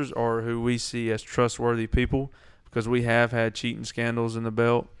are who we see as trustworthy people, because we have had cheating scandals in the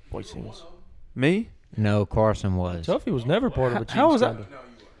belt. Me? No, Carson was. Tuffy was never part of a cheating scandal.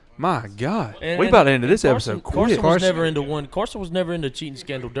 My God, we about to end this episode quick. Carson was never into cheating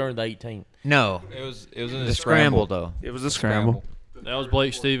scandal during the 18. No, it was in the scramble though. It was a scramble. That was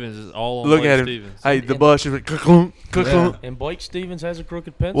Blake Stevens. It's all on Look Blake at him. Stevens. Hey, the bush is like, clunk. And Blake Stevens has a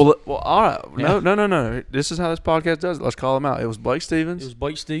crooked pencil. Well, all right. Yeah. No. This is how this podcast does it. Let's call him out. It was Blake Stevens.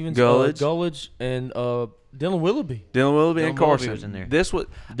 Gullidge, and Dylan Willoughby. And Carson was in there.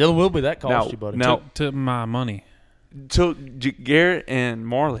 Dylan Willoughby, that cost you, buddy. Now, took my money. Took Garrett and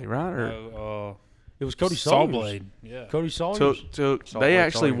Marley, right? Or it was Cody Sawyers. Sawblade. Yeah. Cody Sawyers. They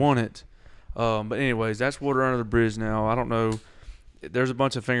actually won it. But anyways, that's water under the bridge now. I don't know. There's a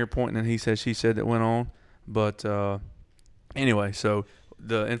bunch of finger pointing and he said, she said that went on. But anyway, so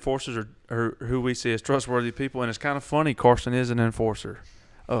the enforcers are who we see as trustworthy people. And it's kind of funny. Carson is an enforcer.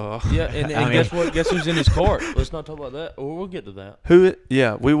 Yeah, and guess what? Guess who's in his cart? Let's not talk about that. We'll get to that.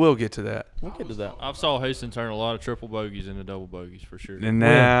 Yeah, we will get to that. We'll get to that. I've saw Hastings turn a lot of triple bogeys into double bogeys for sure. And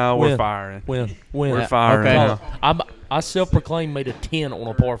now we're firing. We're firing now. I self-proclaimed made a 10 on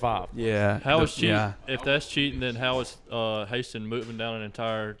a par 5. Yeah. How is cheating? Yeah. If that's cheating, then how is Hastings moving down an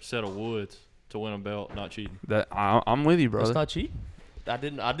entire set of woods to win a belt? Not cheating. I'm with you, brother. That's not cheating. I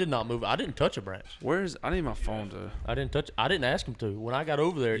did not move. I didn't touch a branch. I need my phone to. I didn't ask him to. When I got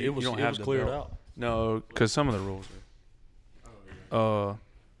over there, it was cleared out. No, because some of the rules are.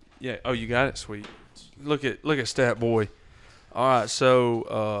 Yeah. Oh, you got it. Sweet. Look at Stat Boy. All right,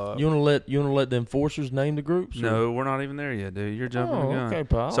 so You wanna let the enforcers name the groups? or- no, we're not even there yet, dude. You're jumping the Oh, gun. okay,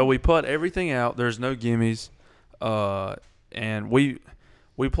 pal. So we put everything out. There's no gimmies, and we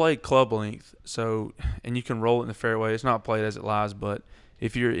play club length. So and you can roll it in the fairway. It's not played as it lies, but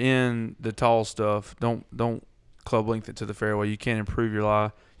if you're in the tall stuff, don't club length it to the fairway. You can't improve your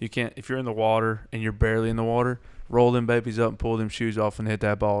lie. You can't if you're in the water and you're barely in the water. Roll them babies up and pull them shoes off and hit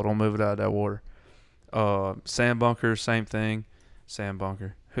that ball. Don't move it out of that water. Sand bunker, same thing. Sand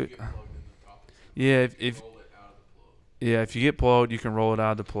bunker. Yeah, if you get plugged, you can roll it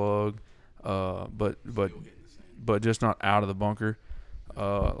out of the plug. But just not out of the bunker.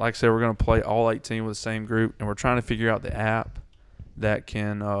 Like I said, we're gonna play all 18 with the same group, and we're trying to figure out the app that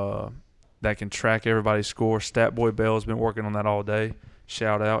can track everybody's score. Statboy Bell has been working on that all day.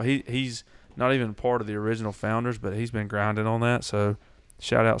 Shout out. He's not even part of the original founders, but he's been grinding on that. So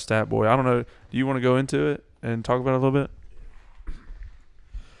shout out Statboy. I don't know. Do you want to go into it and talk about it a little bit?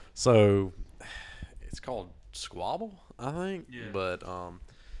 So it's called Squabble, I think. Yeah. But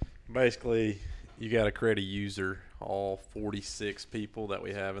basically, you got to create a user. All 46 people that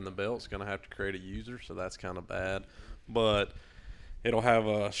we have in the belt's going to have to create a user, so that's kind of bad. But it'll have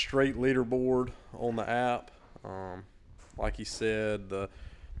a straight leaderboard on the app. Like you said, the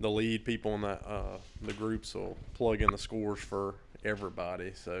lead people in the groups will plug in the scores for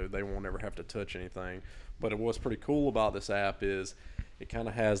everybody, so they won't ever have to touch anything. But what's pretty cool about this app is it kind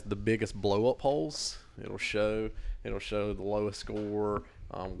of has the biggest blow-up holes. It'll show the lowest score,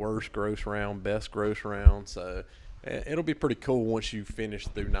 worst gross round, best gross round. So it'll be pretty cool once you finish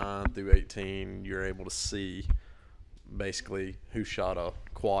through 9 through 18. You're able to see basically who shot a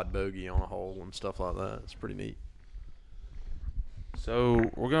quad bogey on a hole and stuff like that. It's pretty neat. So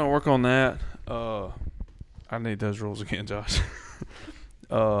we're gonna work on that. I need those rules again, Josh.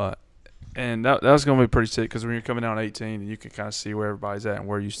 And that's gonna be pretty sick because when you're coming down 18, you can kind of see where everybody's at and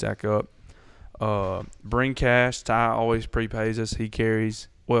where you stack up. Bring cash. Ty always prepays us. He carries.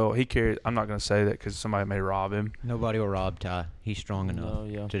 I'm not gonna say that because somebody may rob him. Nobody will rob Ty. He's strong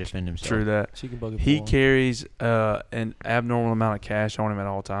enough to defend himself. True that. He carries an abnormal amount of cash on him at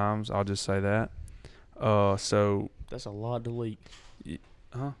all times. I'll just say that. So that's a lot to leak.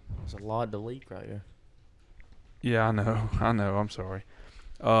 Huh? That's a lot to leak right here. Yeah, I know. I'm sorry.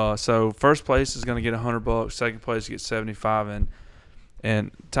 So first place is gonna get $100. Second place gets 75,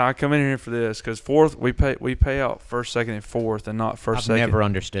 and Ty, come in here for this because fourth we pay out first, second, and fourth, and not first, second. I've never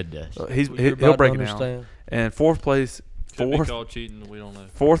understood this. He'll break it down. And fourth place. Could be called cheating. We don't know.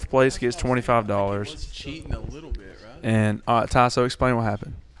 Fourth place gets $25. It's cheating a little bit, right? And Ty, so explain what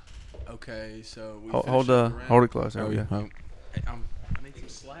happened. Okay, so we hold it close. There we go. I need some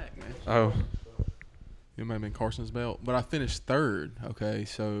slack, man. Oh, it might have been Carson's belt, but I finished third. Okay,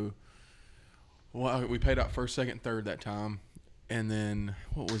 so we paid out first, second, third that time, and then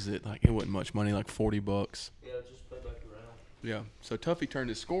what was it like? It wasn't much money, like $40. Yeah, just play back around. Yeah, so Tuffy turned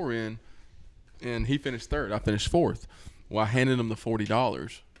his score in, and he finished third. I finished fourth. Well, I handed him the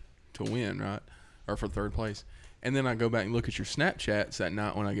 $40 to win, right, or for third place. And then I go back and look at your Snapchats that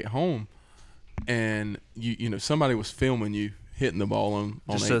night when I get home, and you know somebody was filming you hitting the ball on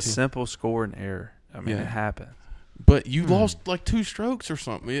just 18. a simple score and error. I mean, it happened. But you lost like 2 strokes or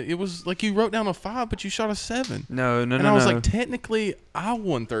something. It was like you wrote down a 5, but you shot a 7. No. And I was like, technically, I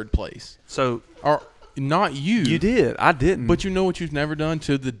won third place. So, or not you. You did. I didn't. But you know what you've never done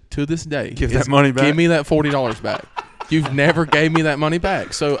to this day? Give that money back. Give me that $40 back. You've never gave me that money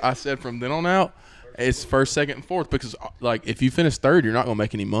back. So I said from then on out, it's first, second, and fourth because like if you finish third, you're not gonna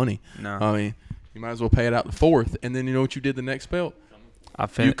make any money. No. I mean, you might as well pay it out the fourth, and then you know what you did the next belt.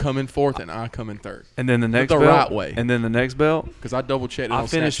 You come in fourth and I come in third. And then the next the belt, right way. And then the next belt, because I double checked it on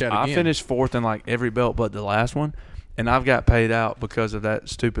Snapchat again. I finished fourth in like every belt but the last one, and I've got paid out because of that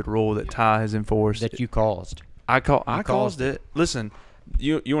stupid rule that Ty has enforced. That you caused. I caused it. Listen,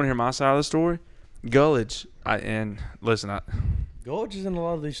 you want to hear my side of the story? Gullidge, Gulch is in a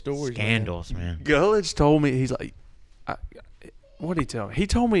lot of these stories. Scandals, man. Gullidge told me, he's like, what did he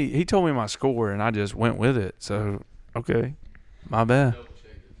tell me? He told me my score, and I just went with it. So okay, my bad.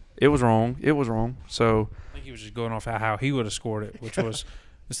 It was wrong. So I think he was just going off how he would have scored it, which was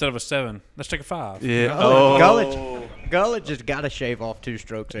instead of a 7, let's take a 5. Yeah. Gullidge just got to shave off 2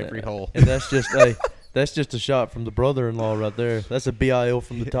 strokes every hole. And that's just a shot from the brother-in-law right there. That's a BIL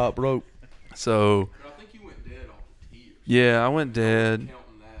from the top rope. So. I think you went dead off the tee. Yeah, I went dead.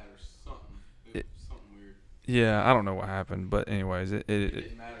 Counting that or something. It was something weird. Yeah, I don't know what happened, but anyways, it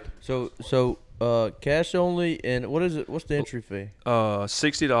didn't matter. So cash only, and what is it? What's the entry fee?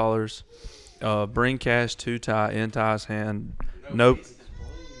 $60. Bring cash to Ty in Ty's hand. Nope.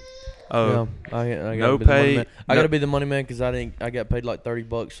 Oh, yeah, I gotta no be the money pay. man. I gotta be the money man because I got paid like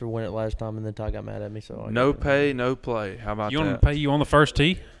 $30 for winning it last time, and then Ty got mad at me. So No pay, no play. How about You want that? to pay you on the first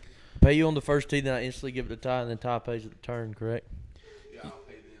tee? pay you on the first tee, then I instantly give it to Ty, and then Ty pays at the turn. Correct?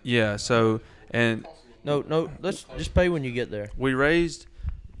 Yeah. So and No. Let's just pay when you get there. we raised.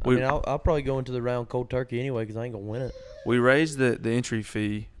 I mean, I'll probably go into the round cold turkey anyway because I ain't gonna win it. We raised the entry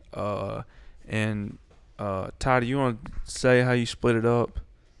fee, and Ty, do you want to say how you split it up?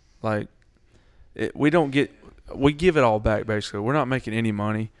 Like, we give it all back basically. We're not making any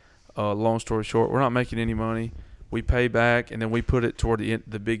money. Long story short, we're not making any money. We pay back, and then we put it toward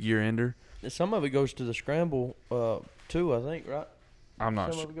the big year ender. And some of it goes to the scramble too, I think, right? I'm not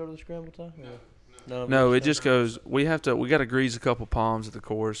Some sure. of it go to the scramble time. No, it just goes. We got to grease a couple palms at the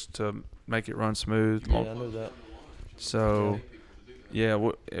course to make it run smooth. Yeah, I knew that. So, yeah,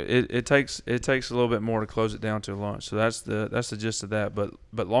 it takes a little bit more to close it down to lunch. So that's the gist of that.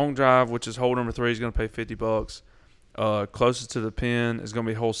 But long drive, which is hole number 3, is going to pay $50. Closest to the pin is going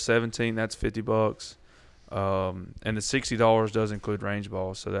to be hole 17. That's $50. And the $60 does include range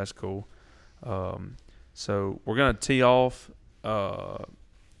balls, so that's cool. So we're going to tee off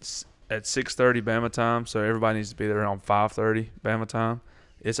at 6:30 Bama time, so everybody needs to be there around 5:30 Bama time.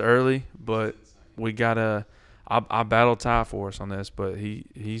 It's early, but we gotta. I battle Ty for us on this, but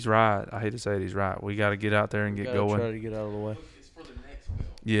he's right. I hate to say it, he's right. We got to get out there and get going. Try to get out of the way. It's for the next belt.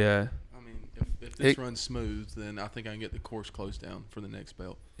 Yeah, I mean, if this runs smooth, then I think I can get the course closed down for the next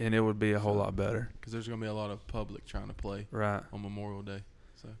belt. and it would be a whole lot better. Because there's going to be a lot of public trying to play Right. on Memorial Day.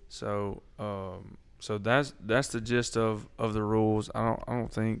 So that's the gist of the rules. I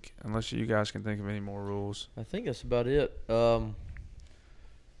don't think, unless you guys can think of any more rules. I think that's about it.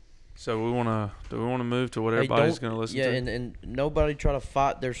 So do we want to move to what Hey, everybody's don't- going to listen yeah, to? and nobody try to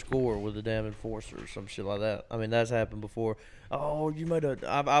fight their score with a damn enforcer or some shit like that. I mean, that's happened before. Oh, you made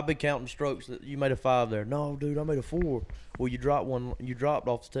I've been counting strokes that you made a 5 there. No, dude, I made a 4. Well, you dropped one. You dropped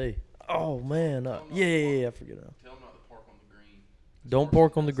off the tee. Oh man, yeah, I forget that. Tell them not to park on the green. Don't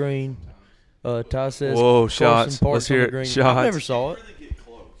park on the green. Ty says. Whoa, Carson shots. parks Let's on hear the it. green. Shots. I never saw it. Really get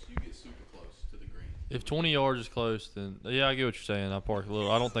close. You get super close to the green. If 20 yards is close, then yeah, I get what you're saying. I park a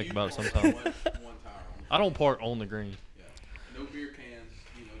little. I don't think about it sometimes. One tire on I don't park on the green. No beer cans.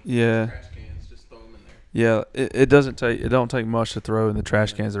 Yeah. Trash cans. Just throw them in there. Yeah, it don't take much to throw in the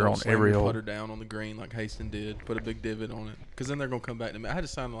trash cans that are Don't on slam every your hole. putter down on the green like Haston did. Put a big divot on it. Because then they're going to come back to me. I had to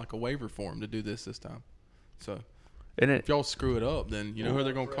sign like a waiver form to do this time. So And if y'all screw it up, then you know who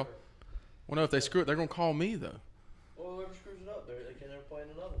they're going to call. Well, no, if they screw it, they're going to call me, though. Well, whoever screws it up, they can never play in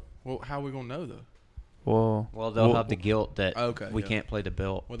another. Well, how are we going to know, though? Well, they'll have the guilt that Okay, we yeah. can't play the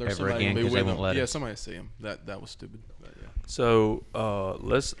belt Well, there's ever somebody again gonna be because they with won't them. let Yeah, us. somebody see him. That was stupid. But yeah. So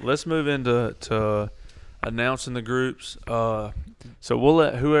let's move into announcing the groups. So we'll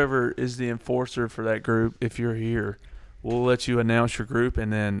let whoever is the enforcer for that group, if you're here, we'll let you announce your group,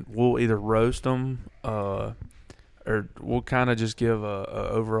 and then we'll either roast them or we'll kind of just give a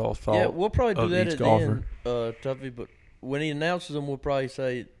overall thought. Yeah, we'll probably do of that each at golfer. the end, Tuffy. But when he announces them, we'll probably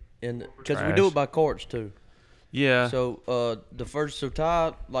say, because we Trash. do it by carts too. Yeah. So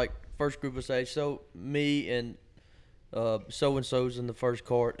Ty, like first group will say, so me and so and so's in the first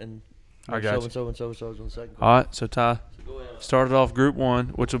cart, and I got you. so and so's in the second All cart. right. So Ty, started off group 1,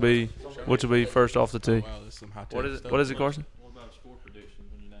 which will be first off the tee. Wow, this is some high-tech What is it? stuff. What is it, Carson? What about a score prediction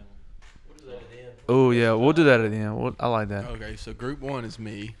when you name them? Oh yeah, we'll do that at the end. I like that. Okay, so group 1 is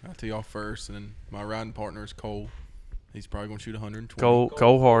me. I tell y'all first, and then my riding partner is Cole. He's probably going to shoot 120.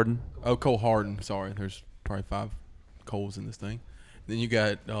 Cole Harden. Oh, Cole Harden. Sorry, there's probably 5 Coles in this thing. Then you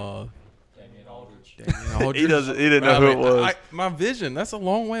got Damian Aldridge. He didn't know who it was. My vision. That's a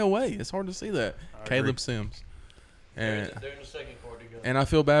long way away. It's hard to see that. Caleb Sims. And They're in the second cart together. and I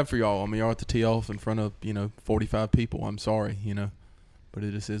feel bad for y'all. I mean, y'all at the tee off in front of 45 people. I'm sorry, but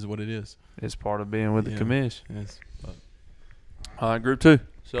it just is what it is. It's part of being with the Yeah. commish. Yes. But All right, group 2.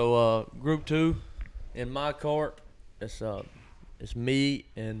 So group 2, in my cart, it's me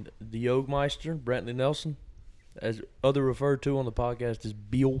and the Yogmeister, Brantley Nelson, as other referred to on the podcast as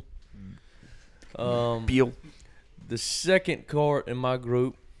Beal. Beal. The second cart in my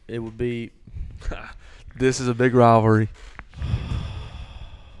group, it would be This is a big rivalry.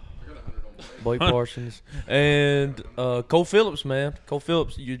 Blake Parsons and Cole Phillips, man. Cole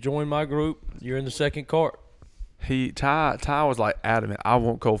Phillips, you join my group. You're in the second cart. Ty was like adamant. I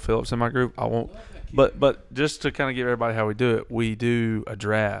want Cole Phillips in my group. I won't. But just to kind of give everybody how we do it, we do a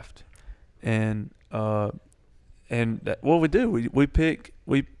draft, and what we do, we pick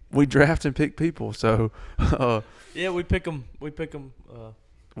we draft and pick people. So Yeah, we pick them.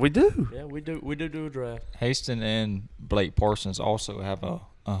 we do. Yeah, we do a draft. Haston and Blake Parsons also have a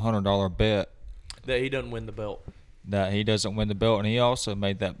 $100 bet That he doesn't win the belt. that he doesn't win the belt, and he also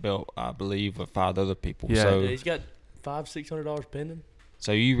made that belt, I believe, with 5 other people. Yeah. So, Yeah, he's got $500-$600 pending.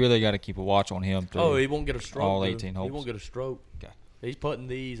 so you really got to keep a watch on him through. Oh, he won't get a stroke. all dude. 18 He holes. won't get a stroke. Okay. He's putting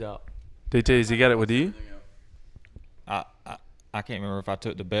these out. DT, has he got it with you? I can't remember if I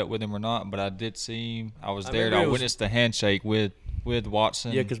took the bet with him or not, but I did see him. I was I there. remember I it was- witnessed the handshake with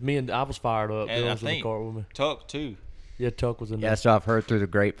Watson. Yeah, because I was fired up. And Dylan I was in the think car with me. Tuck too. Yeah, Tuck was in Yeah, there. so I've heard through the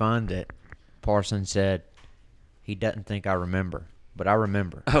grapevine that Parson said he doesn't think I remember, but I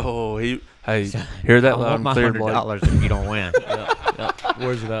remember. Oh, hey, hear that I loud want and my clear, Blake. $100 if you don't win. Yeah.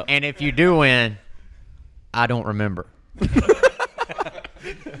 Where's it at? And if you do win, I don't remember.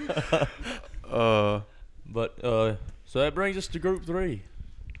 So that brings us to Group 3.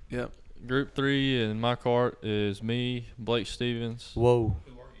 Yep. Group 3 in my cart is me, Blake Stevens, Whoa.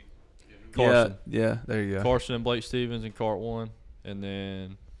 Carson. Yeah, there you go. Carson and Blake Stevens in cart 1. And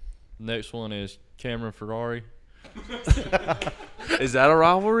then next one is Cameron Ferrari. Is that a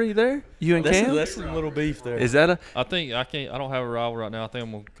rivalry there? You and Cam? That's a little beef there. Is that a? I don't have a rival right now. I think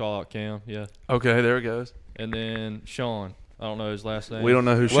I'm going to call out Cam, yeah. Okay, there it goes. And then Sean. I don't know his last name. We don't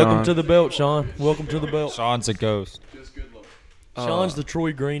know who Welcome Sean. to the belt, Sean. Welcome to the belt. Sean's a ghost. Sean's the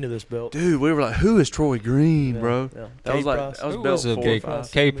Troy Green of this belt. Dude, we were like, who is Troy Green, bro? Yeah. That was K-Price. that was Who belt was it? 4 or K.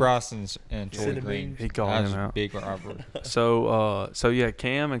 5. K. Price and Troy Cinnamon. Green. He called That's him a out. big rivalry. So yeah,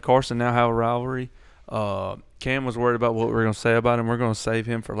 Cam and Carson now have a rivalry. Cam was worried about what we were gonna say about him. We're gonna save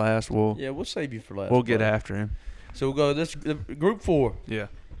him for last. Yeah, we'll save you for last. We'll get bro. after him. So we'll go this Group 4. Yeah.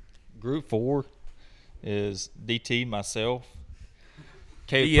 Group 4 is DT, myself,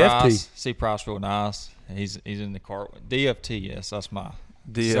 K. DFT. Price. C. Price real nice. He's in the cart. DFT, yes, that's my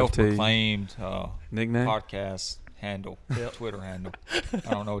DFT. self-proclaimed Nickname. podcast handle, Yep. Twitter handle.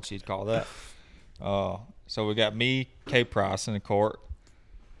 I don't know what you'd call that. So we got me, K. Price in the cart,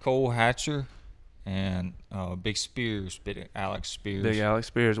 Cole Hatcher, and Big Alex Spears. Big Alex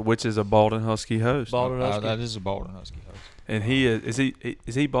Spears, which is a Baldwin Husky host. Baldwin Husky. That is a Baldwin Husky host. And he is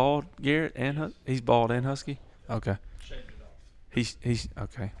he bald, Garrett, and he's bald and husky? Okay. He's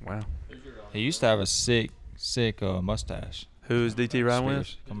okay. Wow. He used to have a sick mustache. Who is DT riding with?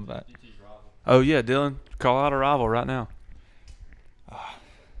 Spears coming back. Oh yeah, Dylan, call out a rival right now.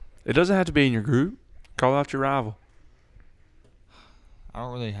 It doesn't have to be in your group. Call out your rival. I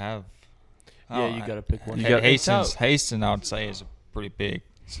don't really have. Yeah, you got to pick one. You got- Hastings, I would say, is a pretty big.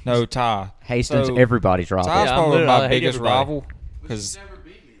 No, Ty. Hastings, So, everybody's rival. Ty's Yeah, probably I my hate biggest everybody. rival.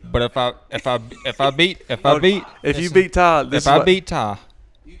 But if I beat If you beat Todd, if I beat Ty,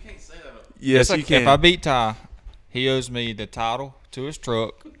 yes, it's you can. If I beat Ty, he owes me the title to his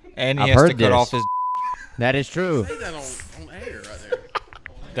truck, and he I've has to heard cut this. off his. That is true. Say that on air right there.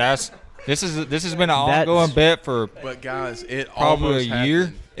 This has been an That's- ongoing bet for But guys, it probably almost a year.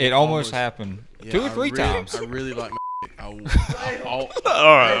 happened. It almost happened Yeah, 2 or 3 times. I really like my all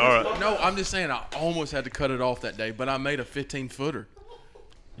right. No, I'm just saying I almost had to cut it off that day, but I made a 15-footer.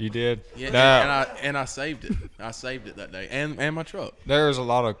 You did. Yeah, Now, and I saved it. I saved it that day, and my truck. there is a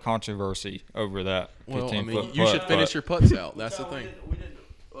lot of controversy over that 15 Well, I mean, foot you should putt, finish but your putts out. That's the thing.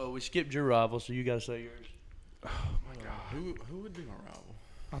 We skipped your rival, so you got to say yours. Who would be my rival?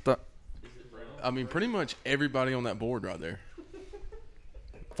 I thought I mean, pretty much everybody on that board right there.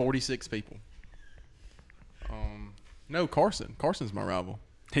 46 people. No, Carson. Carson's my rival.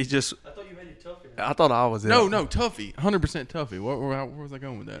 he just. I thought you had it tough. I thought I was it. No, Tuffy. 100% Tuffy. Where was I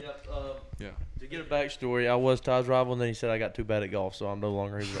going with that? Yeah. To get a backstory, I was Ty's rival, and then he said I got too bad at golf, so I'm no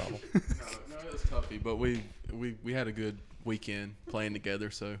longer his rival. No, it was Tuffy, but we had a good weekend playing together,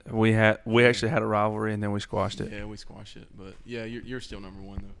 so We actually had a rivalry and then we squashed it. yeah, we squashed it. But yeah, you're still number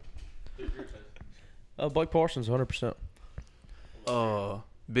one though. Blake Parsons, 100%.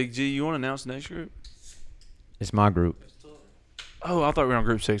 Big G, you want to announce the next group? It's my group. Oh, I thought we were on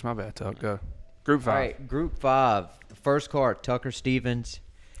Group 6. My bad, Tuck. Go. Group 5. All right, Group 5. The first card, Tucker Stevens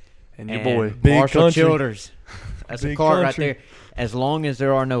And your boy. Big Marshall country. Childers. That's a Big card right country. there. As long as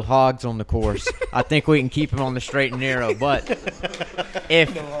there are no hogs on the course, I think we can keep him on the straight and narrow. But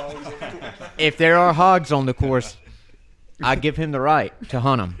if there are hogs on the course, I give him the right to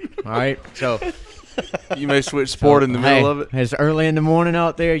hunt them. All right, so You may switch sport in the middle of it. It's early in the morning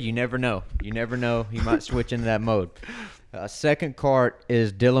out there. You never know. You never know. He might switch into that mode. Second card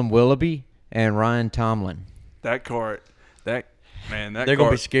is Dylan Willoughby and Ryan Tomlin. That cart, that They're going to be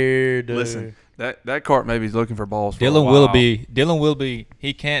cart. scared. Listen, that cart maybe is looking for balls. For a Dylan while. Willoughby,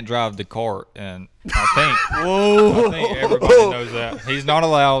 he can't drive the cart, and I think everybody knows that he's not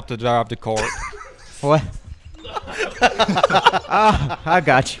allowed to drive the cart. What? I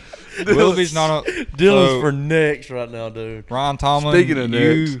got you. Willoughby's not a. Dylan's so, for next right now, dude. Ryan Tomlin. Speaking of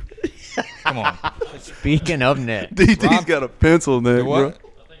you, come on. Speaking of net, DD's got a pencil neck, Do bro. what?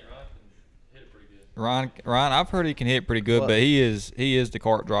 Ryan, I've heard he can hit pretty good, but he is the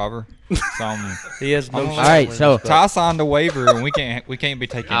cart driver. He has no. All right, so- Ty signed a waiver, and we can't be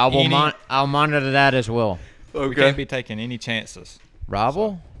taking I'll monitor that as well. we can't be taking any chances.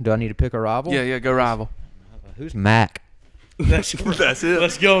 Rival? Do I need to pick a rival? Yeah, go rival. Who's Mac? That's it.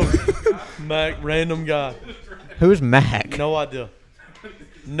 Let's go, Mac. Random guy. Who's Mac? No idea.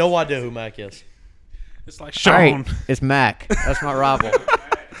 No idea who Mac is. It's like All Sean. right, it's Mac. That's my rival.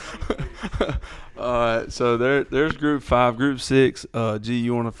 All right, so there's Group 5. Group 6. G,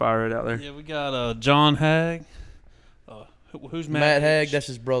 you want to fire it out there? Yeah, we got John Hagg. Who's Matt? Matt Hagg. That's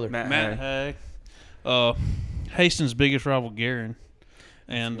his brother. Matt Hagg. Hastings' biggest rival, Garen,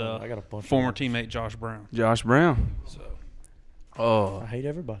 and I got a bunch of former rivals. teammate Josh Brown. Josh Brown. So I hate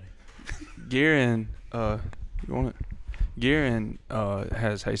everybody. Garen, you want it? Garen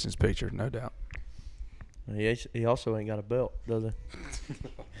has Hastings' picture, no doubt. He also ain't got a belt, does he?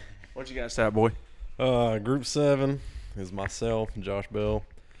 What you got, Stat Boy? Group 7 is myself, Josh Bell,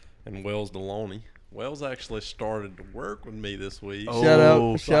 and Wells Deloney. Wells actually started to work with me this week.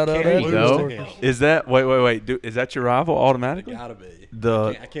 Oh, Shout out. There you go. Is that wait? Is that your rival automatically? Gotta be.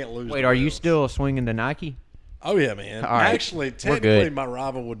 The I can't lose. Wait, to are you Wells. still swinging the Nike? Oh yeah, man. All right. Actually, We're technically, good. my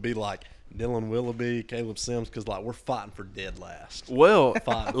rival would be like Dylan Willoughby, Caleb Sims, because like we're fighting for dead last. well,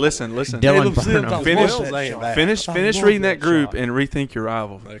 Fine. listen. Dylan Caleb Sims Burnham. on Finish- Wells ain't bad. Finish reading that group and rethink your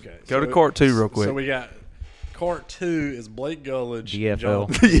rival. Okay. Go to court 2 real quick. So we got court 2 is Blake Gullidge, DFL.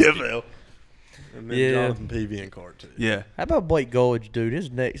 Jonathan, DFL. and then Yeah. Jonathan Peavy in court 2. Yeah. How about Blake Gullidge, dude? His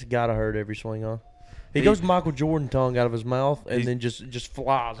neck's gotta hurt every swing on. He goes Michael Jordan tongue out of his mouth and then just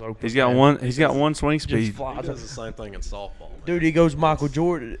flies open. He's got man. one. He's got one swing Just speed. He flies. does the same thing in softball. Man. Dude, he goes Michael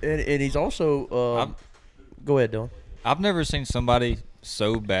Jordan, and he's also. Go ahead, Dylan. I've never seen somebody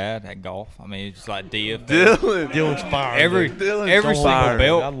so bad at golf. I mean, it's like DFL. Dylan's fired. Every dude. every single I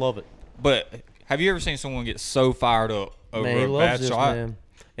belt. love it. But have you ever seen someone get so fired up over Man, he a loves bad this, shot? man.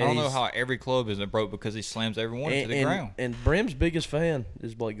 I don't know how every club isn't broke because he slams everyone to the ground. And Brim's biggest fan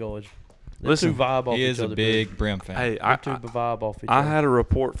is Blake Gullidge. They Listen, two vibe off He each is a other. big Brim fan. Hey, Dude. I They two vibe off each I other. had a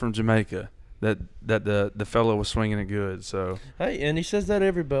report from Jamaica that the fellow was swinging it good. So Hey, and he says that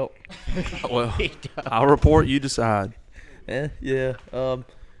every belt. well, I'll report. You decide. Yeah. I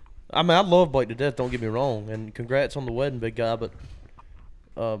mean, I love Blake to death. Don't get me wrong. And congrats on the wedding, big guy. But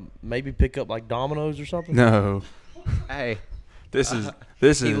maybe pick up like dominoes or something. No, Hey, this is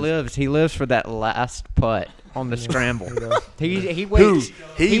he lives for that last putt on the scramble. He who waits.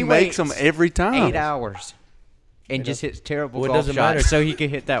 he makes waits them every time. 8 hours and just hits terrible Well, it golf doesn't shots matter. so he can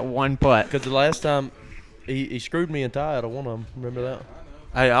hit that one putt. Because the last time he screwed me and Ty out of one of them. Remember that?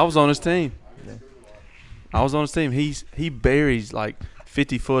 Hey, I was on his team. I was on his team. He buries like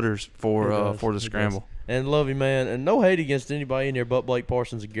 50 footers for He does. for the He scramble. does. And love you, man. And no hate against anybody in here but Blake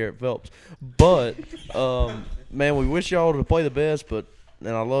Parsons and Garrett Phelps. But, man, we wish y'all to play the best. And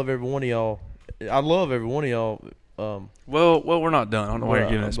I love every one of y'all. I love every one of y'all. Well, we're not done. I don't know why you're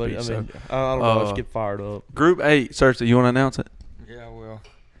giving that speech. I so. mean, I don't know. Let's get fired up. Group 8, Cersei, you want to announce it? Yeah, I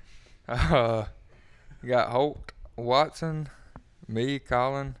will. You got Holt, Watson, me,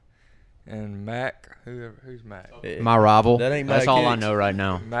 Colin, and Mac. Who's Mac? My rival. That ain't That's Mac all I Hicks. know right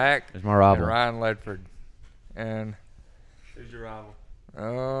now. Mac Is my and rival. Ryan Ledford. And Who's your rival?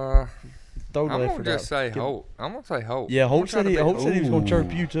 Throw I'm Ledford gonna just out. say Give- Holt. I'm gonna say Holt. Yeah, I'm Holt trying said to he be- was going to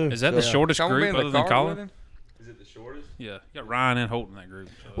chirp you, too. is that the So- shortest Y'all wanna be group in the other than car with Colin? him? Is it the shortest? Yeah, you got Ryan and Holt in that group.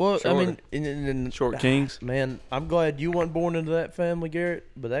 So. Well, I Shorter. mean, and Short Kings? Man, I'm glad you weren't born into that family, Garrett.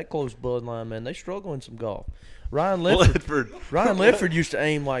 But that close bloodline, man, they struggle in some golf. Ryan Ledford used to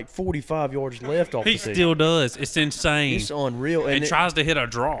aim like 45 yards left off He the tee. still does. It's insane. He's unreal. and And tries to hit a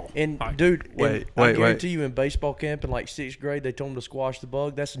draw. And Like, dude, Wait, I wait. guarantee you, in baseball camp in like 6th grade, they told him to squash the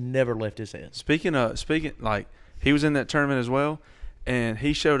bug. That's never left his hand. Speaking, like he was in that tournament as well, and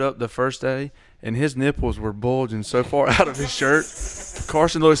he showed up the first day, and his nipples were bulging so far out of his shirt.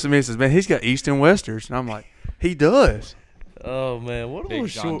 Carson looks at me and says, "Man, he's got East and Westers," and I'm like, "He does." Oh man, what a Big little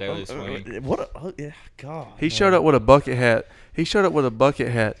John short. Daly swing. What a yeah, God. He showed up with a bucket hat. He showed up with a bucket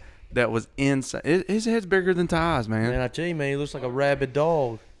hat that was insane. His head's bigger than Ty's, man. Man, I tell you, man, he looks like a rabid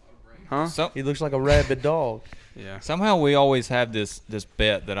dog. Huh? He looks like a rabid dog. Yeah. Somehow we always have this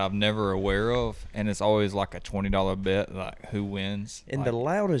bet that I'm never aware of, and it's always like a $20 bet, like who wins. And like, the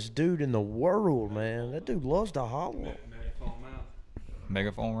loudest dude in the world, man. That dude loves to holler.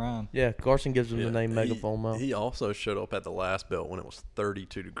 Megaphone Ryan. Yeah, Carson gives him the name Megaphone Mouth. He also showed up at the last belt when it was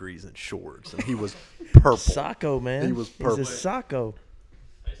 32 degrees in shorts, and he was purple. Psycho, man. He was He's purple. a psycho.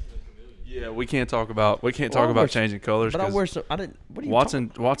 Yeah, we can't talk about changing colors. But I wear some. I didn't. What are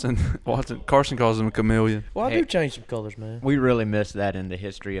you Watson. Carson calls him a chameleon. Well, I do change some colors, man. We really missed that in the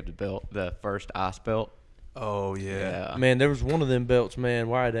history of the belt, the first ice belt. Oh yeah. Man, there was one of them belts, man,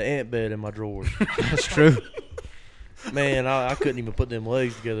 where I had an ant bed in my drawers. That's true. Man, I couldn't even put them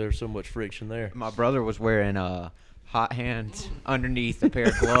legs together. There's so much friction there. My brother was wearing hot hands underneath a pair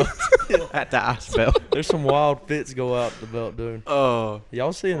of gloves at the ice belt. There's some wild fits go out the belt, dude.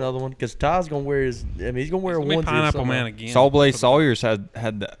 Y'all see another one? Because Ty's gonna wear his. I mean, he's gonna wear a onesie. Pineapple Man again. Sawblade Sawyer's had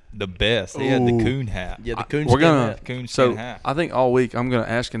the best. He had the coon hat. Yeah, the coon skin hat. Coon skin hat. I think all week I'm gonna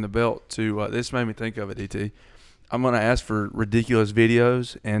ask in the belt to. This made me think of it, DT. I'm gonna ask for ridiculous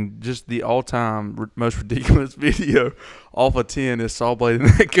videos, and just the all-time most ridiculous video off of 10 is Sawblade in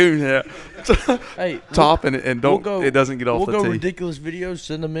that coon hat. Hey, top and don't it doesn't get off the tee. We'll go ridiculous videos,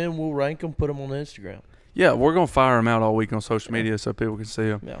 send them in, we'll rank them, put them on Instagram. Yeah, we're gonna fire them out all week on social media so people can see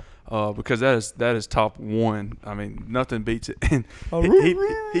them. Yeah. Because that is top one. I mean, nothing beats it. And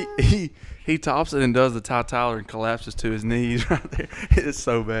he tops it and does the Ty Tyler and collapses to his knees right there. It's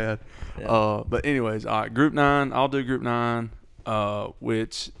so bad. Yeah. But anyways, all right, Group 9. I'll do Group 9,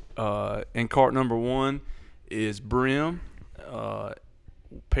 which in cart number 1 is Brim,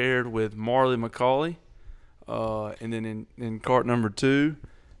 paired with Marley McCauley. And then in cart number 2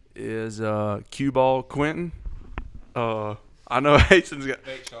 is Cue Ball Quentin. I know Hastings got.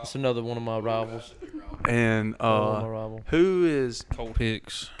 That's another one of my rivals. And who is Colt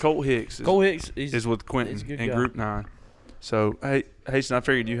Hicks? Colt Hicks. Colt Hicks is with Quentin in guy. Group 9. So hey, Hastings, I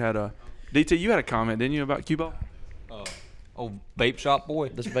figured you had a DT. You had a comment, didn't you, about Cue Ball? Vape shop boy.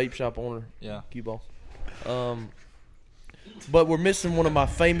 This vape shop owner. Yeah. Cue Ball. But we're missing one of my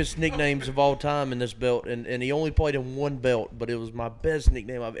famous nicknames of all time in this belt, and he only played in one belt, but it was my best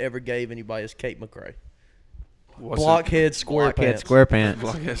nickname I've ever gave anybody. Is Kate McRae. Blockhead Square Pants.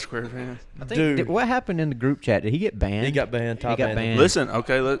 Blockhead Square Pants. Dude, what happened in the group chat? Did he get banned? He got banned. Ty banned him. Listen,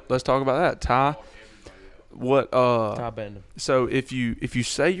 okay, let's talk about that. Ty, Ty banned him. So if you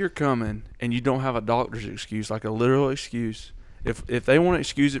say you're coming and you don't have a doctor's excuse, like a literal excuse, if they want to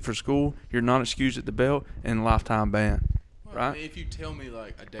excuse it for school, you're not excused at the belt and lifetime ban. Right? I mean, if you tell me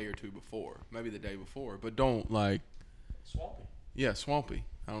like a day or two before, maybe the day before, but don't like Swampy. Yeah, Swampy.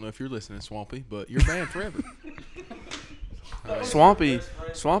 I don't know if you're listening, Swampy, but you're banned forever. Swampy.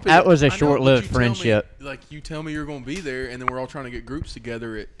 That was a short-lived friendship. You tell me you're going to be there, and then we're all trying to get groups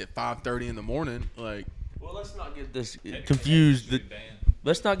together at 5:30 in the morning. Like, well, let's not get this confused.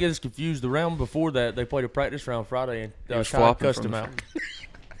 Let's not get us confused. The round before that, they played a practice round Friday, and Ty cussed him out.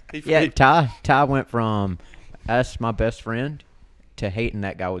 Yeah, Ty went from "that's my best friend" to hating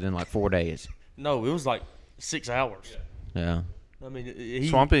that guy within like 4 days. No, it was like 6 hours. Yeah. I mean,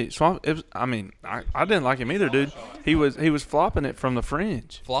 Swampy. It was, I mean, I didn't like him either, dude. He was flopping it from the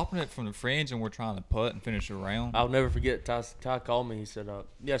fringe. Flopping it from the fringe, and we're trying to putt and finish the round. I'll never forget. Ty called me. He said,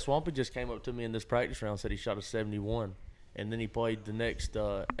 "Yeah, Swampy just came up to me in this practice round. Said he shot a 71, and then he played the next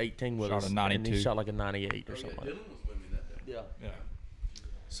 18 with us, a 92. and he shot like a 98 or something." Like that. Yeah.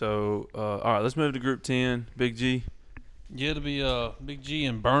 So, all right, let's move to Group 10. Big G. Yeah, it'll be Big G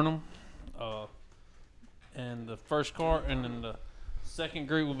and Burnham, and the first cart, and then the second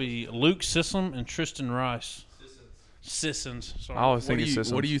group will be Luke Sissom and Tristan Rice. Sissons. Sorry. I always think it's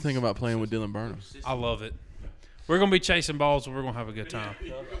Sissons. What do you think about playing with Dylan Burnham? I love it. We're gonna be chasing balls, and we're gonna have a good time.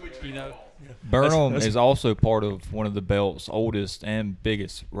 You know. Burnham is also part of one of the belt's oldest and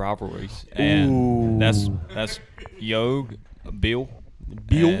biggest rivalries, and that's Yog, Bill,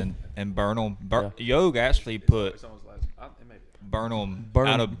 and Burnham. Yog actually put Burnham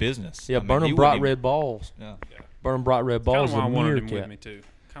out of business. Yeah, Burnham brought red balls. Yeah. Burnham brought red balls. I wanted him with me too.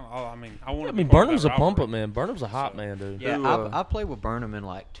 I mean, Burnham's a pump up man. Burnham's a hot man, dude. Yeah, I've played with Burnham in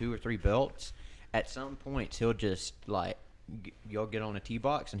like 2 or 3 belts. At some points, he'll just you'll get on a tee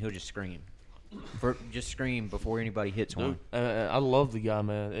box and he'll just scream. Just scream before anybody hits one. I love the guy,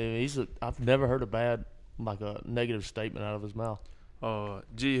 man. I've never heard a negative statement out of his mouth.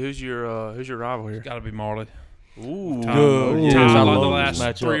 Gee, who's your rival here? It's got to be Marley. Ooh, good. I love the last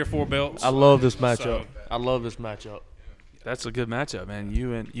this matchup. 3 or 4 belts. I love this matchup. I love this matchup. That's a good matchup, man.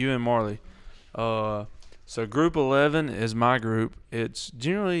 You and Marley. So Group 11 is my group. It's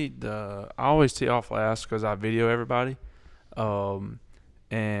generally I always tee off last because I video everybody. And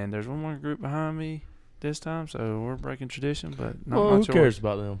there's one more group behind me this time, so we're breaking tradition. But not much. Who cares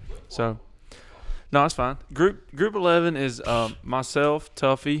about them? So, no, it's fine. Group 11 is myself,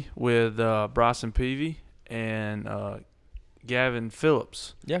 Tuffy, with Bryson Peavy and Gavin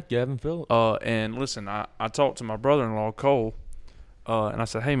Phillips. Yeah, Gavin Phillips. And listen, I talked to my brother-in-law Cole, and I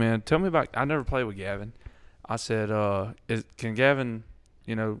said, "Hey man, tell me about." I never played with Gavin. I said, "Can Gavin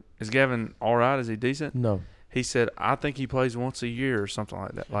is Gavin all right? Is he decent? No. He said, I think he plays once a year or something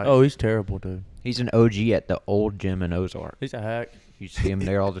like that. Like, Oh, he's terrible, dude. He's an OG at the old gym in Ozark. He's a hack. You see him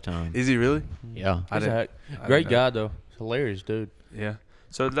there all the time. is he really? Yeah. He's a hack. I Great didn't know. guy, though. Hilarious, dude. Yeah.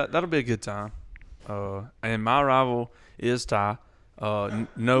 So that'll be a good time. And my rival is Ty.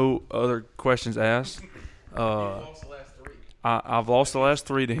 No other questions asked. I've lost the last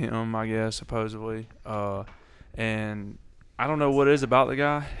 3 to him, I guess, supposedly. And I don't know what it is about the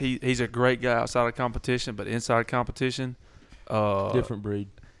guy. He's a great guy outside of competition, but inside competition, Different breed.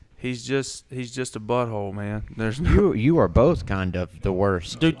 he's just a butthole, man. There's no You are both kind of the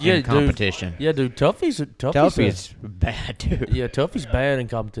worst Dude, yeah, in competition. Yeah, dude. Tuffy's Tuffy's bad, dude. Yeah, Tuffy's bad in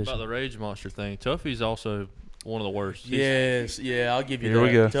competition. About the Rage Monster thing, Tuffy's also one of the worst. Yes, yeah, I'll give you Here that.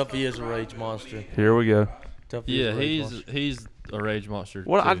 we go. Tuffy is a rage monster. Here we go. Tuffy Yeah, is a rage monster. he's a Rage Monster.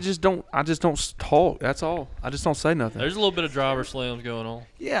 Well, I too. just don't talk. That's all. I just don't say nothing. There's a little bit of driver slams going on.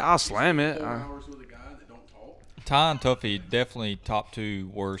 Yeah, I'll slam it. Ty and Tuffy definitely top 2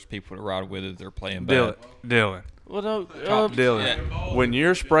 worst people to ride with if they're playing bad. Dylan. Well, no, Dylan. When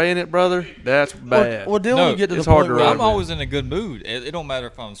you're spraying it, brother, that's bad. well, Dylan, No, you get to it's the hard point to where ride I'm with. always in a good mood. It don't matter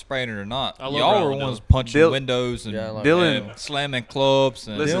if I'm spraying it or not. I love Y'all riding are with ones Dylan. punching Dylan- windows and, Yeah, I like Dylan- and slamming clubs.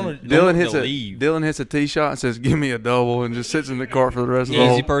 And Listen, Dylan- Dylan hits a tee shot and says, "Give me a double," and just sits in the cart for the rest of the easy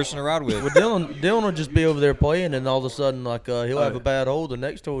hole. person to ride with. Well, Dylan will just be over there playing, and all of a sudden, like he'll have a bad hole. The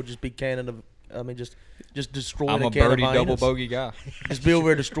next hole will just be cannon of. I mean, just destroying I'm a a can birdie of double hyenas. bogey guy. Just be over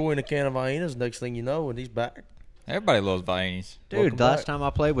there destroying a can of hyenas. Next thing you know, and he's back. Everybody loves Vienes. Dude, Welcome the last back. time I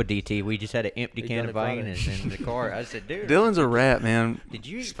played with DT, we just had an empty He can done of it Friday. Viennas in the car. I said, dude, Dylan's a rat, man. did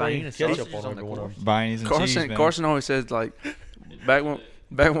you eat Spraying Vienna ketchup sausages on on the every one of course? them. Vienes and cheese, man. Carson always says, like, back when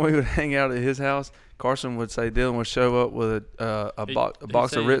we would hang out at his house, Carson would say Dylan would show up with a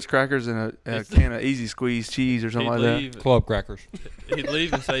box of say- Ritz crackers and a can of Easy Squeeze cheese or something He'd like leave, Club crackers. he'd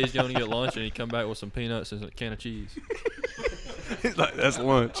leave and say he's going to get lunch, and he'd come back with some peanuts and a can of cheese. that. He's like, that's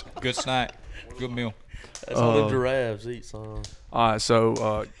lunch. Good snack. Good meal. That's how them giraffes eat, son. All right,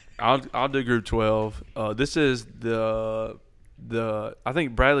 so I'll do Group 12. This is the I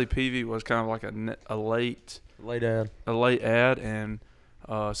think Bradley Peavy was kind of like a late ad, and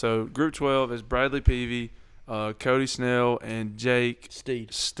so Group 12 is Bradley Peavy, Cody Snell, and Jake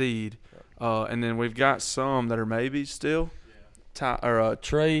Steed. And then we've got some that are maybes still.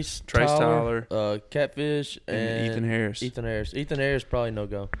 Trace Tyler, Catfish, and Ethan Harris. Ethan Harris probably no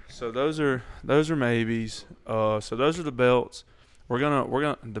go. So those are maybes. So those are the belts. We're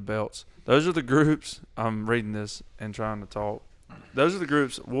gonna the belts. Those are the groups. I'm reading this and trying to talk. Those are the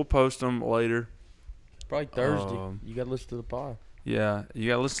groups. We'll post them later. Probably Thursday. You got to listen to the pod. Yeah, you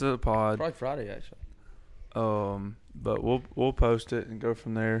got to listen to the pod. Probably Friday actually. But we'll post it and go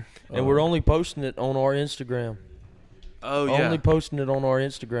from there. And we're only posting it on our Instagram. Oh yeah. Only posting it on our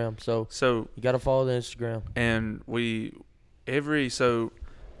Instagram. So you got to follow the Instagram. And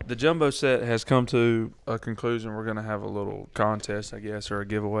the jumbo set has come to a conclusion. We're gonna have a little contest, I guess, or a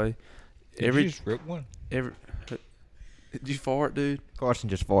giveaway. Did you just rip one? Did you fart, dude? Carson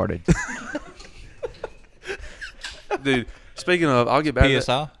just farted. Dude, speaking of, I'll get back to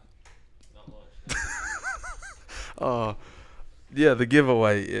PSI? yeah, the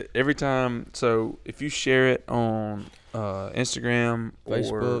giveaway. Every time, so if you share it on Instagram,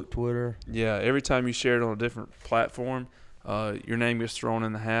 Facebook, or Twitter. Yeah, every time you share it on a different platform, your name gets thrown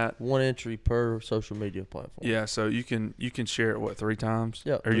in the hat. One entry per social media platform. Yeah, so you can share it 3 times?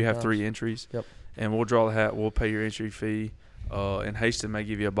 Yeah. Or you have 3 entries. Yep. And we'll draw the hat. We'll pay your entry fee. And Haston may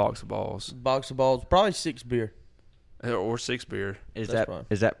give you a box of balls. Box of balls, probably 6 beer. Or 6 beer. Is That's that fine.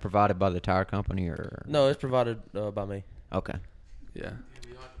 is that provided by the tire company or? No, it's provided by me. Okay, Yeah.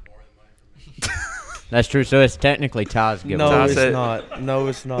 that's true. So it's technically Ty's giveaway. No, I it's said- not. No,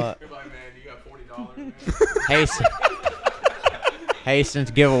 it's not.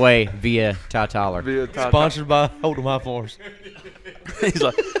 Haston's giveaway via Ty Tyler. Sponsored by Hold'em High Farms.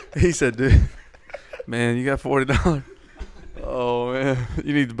 He said, dude, man, you got $40. Oh man,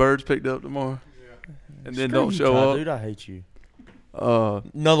 you need the birds picked up tomorrow. And then don't show Ty, up. dude. I hate you. Uh,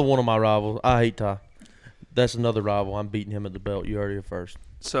 Another one of my rivals. I hate Ty. That's another rival. I'm beating him at the belt. You heard it here first.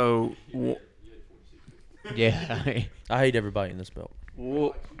 so Yeah. I hate everybody in this belt.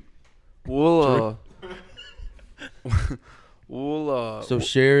 we'll So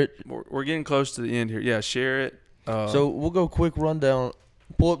share it. we're getting close to the end here. Yeah, share it. So we'll go quick rundown.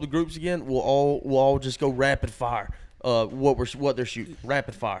 Pull up the groups again. We'll all just go rapid fire. What they're shooting.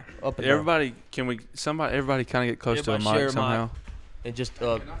 Rapid fire. Up and down. everybody, everybody kind of get close Everybody to a share mic a somehow. mic. And just Can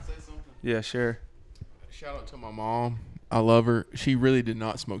I say something? Yeah, share. Shout out to my mom. I love her. She really did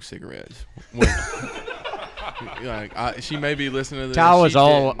not smoke cigarettes. When, Like she may be listening to this. Ty was She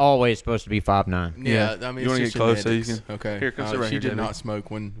didn't. always supposed to be 5'9". Yeah, I mean, You wanna it's get just close so you genetics. can- Okay. Here, come sit right she here, did David. not smoke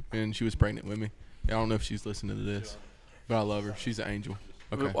when she was pregnant with me. I don't know if she's listening to this, but I love her. She's an angel.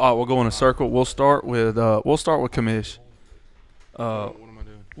 Okay. All right, we'll go in a circle. We'll start with Kamish. what am I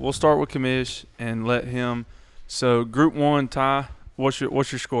doing? We'll start with Kamish and let him. So Group 1, Ty. What's your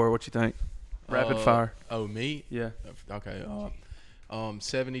score? What you think? Rapid fire. Oh, me? Yeah. Okay.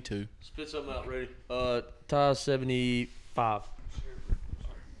 72. Spit something out, ready? Ty 75.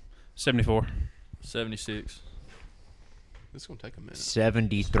 74. 76. This is gonna take a minute.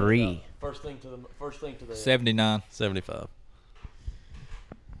 73. First thing to the 79. 75.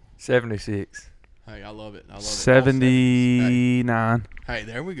 76. Hey, I love it. I love it. 79. Hey,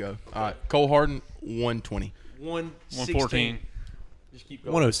 there we go. All right. Cole Harden, 120. 114. Just keep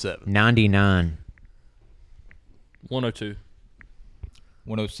going. 107. 99. 102.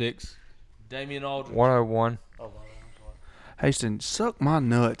 106. Damian Aldridge. 101. Haston, suck my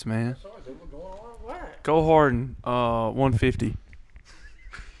nuts, man. Go Harden, 150.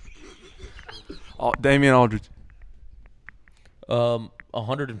 Damian Aldridge.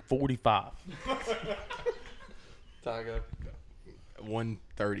 145. Tygo.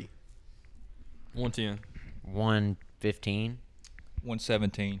 130. 110. 115.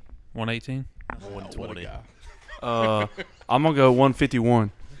 117. 118. 120. I'm gonna go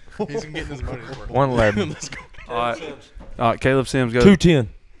 151. He's getting his money's worth. 111. Let's go. All right, Caleb Sims, go. 210.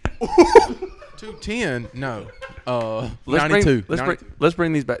 210? No. Let's 92. Let's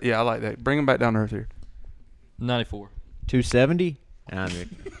bring these back. Yeah, I like that. Bring them back down to earth here. 94. 270.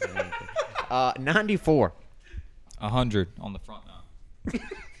 94. 100 on the front now.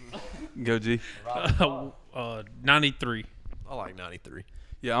 Go G. 93. I like 93.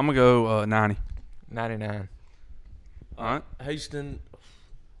 Yeah, I'm gonna go 90. 99. All right, Haston,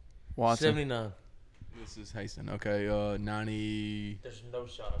 Watson. 79. This is Haston. Okay, 90. There's no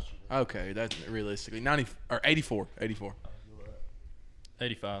shot. Okay, that's realistically 90 or 84. 84.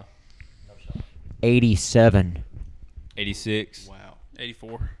 85. 87. 86. Wow.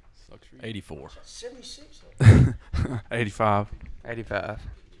 84. Sucks for you. 84. 76. 85. 85.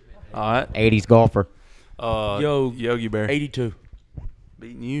 All right. 80s golfer. Yogi Bear. 82.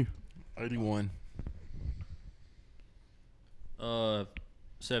 Beating you. 81.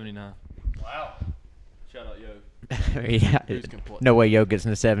 79. Wow. Shout out, Yo. Yeah. Who's gonna play? No way Yo gets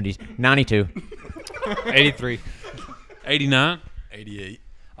in the 70s. 92. 83. 89. 88.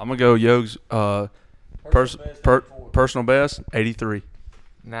 I'm gonna go Yogi's personal best 83.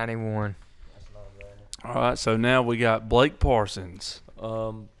 91. All right, so now we got Blake Parsons.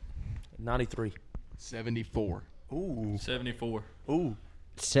 93. 74. Ooh. 74. Ooh.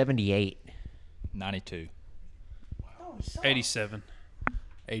 78. 92. 87.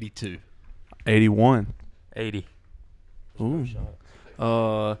 82. 81. 80. Ooh.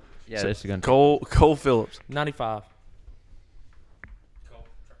 Yeah, this is going to Cole Phillips. 95.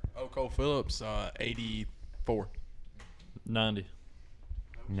 Oh, Cole Phillips, 84. 90.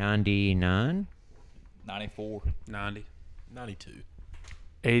 99. 94. 90. 92.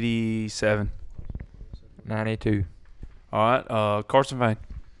 87. 92. All right, Carson Vane.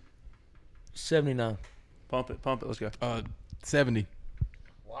 79. Pump it, let's go. 70.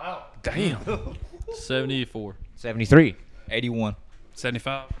 Damn. 74. 73. 81.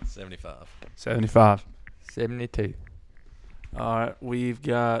 75. 75. 75. 72. All right, we've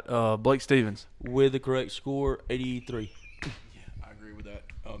got Blake Stevens. With the correct score, 83. I agree with that.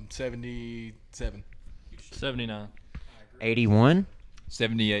 77. 79. 81.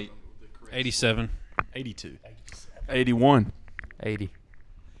 78. 87. 82. 81. 80.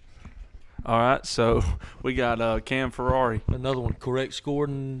 All right, so we got Cam Ferrari. Another one. Correct score,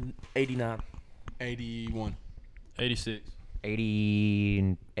 89. 81. 86.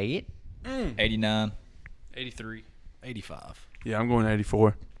 88. 89. 83. 85. Yeah, I'm going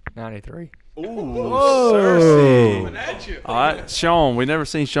 84. 93. Ooh, Cersei. All right, Sean. We never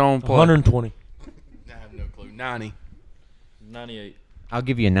seen Sean play. 120. I have no clue. 90. 98. I'll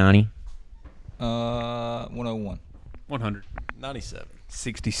give you a 90. 101. 100. 97.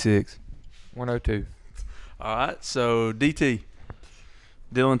 66. 102. All right, so DT.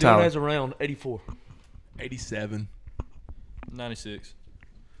 Dylan Dylan Tyler. has around 84. 87. 96.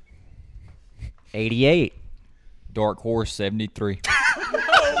 88. Dark Horse 73.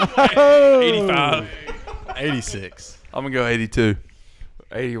 85. 86. I'm going to go 82.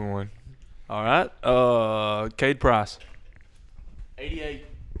 81. All right, Cade Price. 88.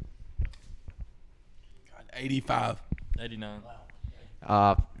 85. 89.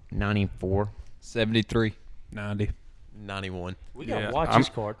 94. 73. 90. 91. We got to Yeah, watch I'm- this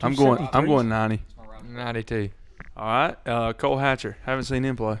card. I'm going 90. 92. All right. Cole Hatcher. Haven't seen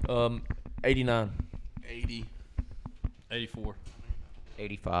him play. 89. 80. 84.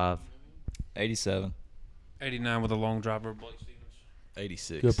 85. 87. 89 with a long driver, Blake Stevens.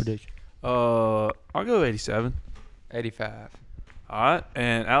 86. Good prediction. I'll go 87. 85. All right.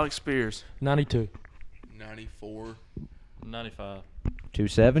 And Alex Spears. 92. 94. 95.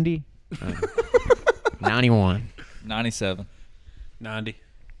 270. 91. 97. 90.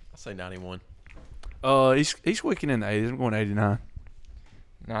 I'll say 91. He's wicked in the 80s. I'm going 89.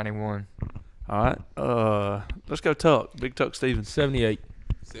 91. All right. Let's go Tuck. Big Tuck Stevens. 78.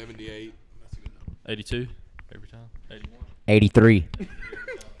 78. That's a good number. 82. Every time. 81. 83.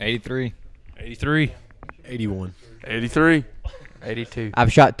 83. 83. 81. 83. 82.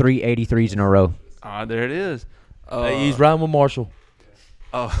 I've shot 3 83s in a row. All right. There it is. Hey, he's riding with Marshall.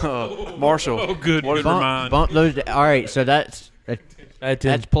 Marshall. Oh, good. Good remind. Bump those. All right, so that's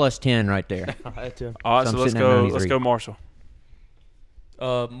That's plus 10 right there. That's him. All right. So So I'm let's sitting at go. 93. Let's go Marshall.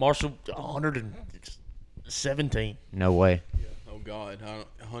 Marshall, 117. No way. Oh, God.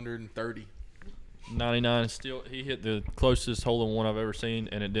 130. 99 is still. He hit the closest hole in one I've ever seen,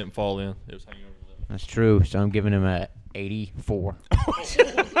 and it didn't fall in. It was hanging over the left. That's true. So I'm giving him a 84.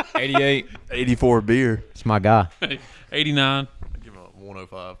 88. 84 beer. It's my guy. 89. I'll give him a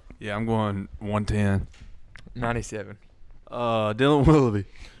 105. Yeah, I'm going 110. 97. Dylan Willoughby.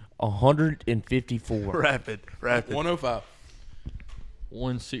 154. Rapid. 105.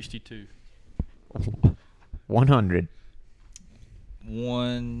 162. 100.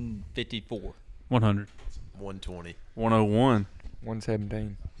 154. 100. 120. 101.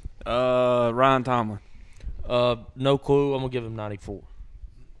 117. Ryan Tomlin. No clue. I'm going to give him 94.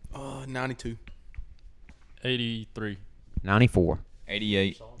 92. 83. 94.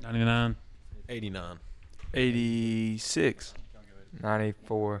 88. 99. 89. 86.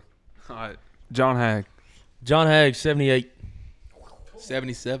 94. All right. John Hagg. John Hagg, 78.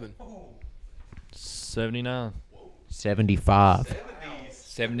 77. 79. 75.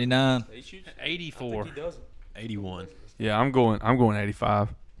 79. 84. 81. Yeah, I'm going 85.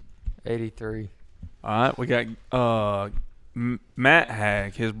 83. All right, we got Matt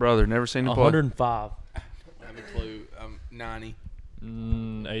Hagg, his brother. Never seen him play. 105. I have a clue. 90.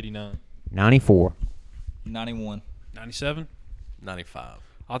 89. 94. 91. 97. 95.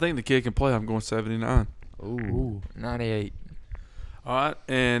 I think the kid can play. I'm going 79. Ooh. 98. All right,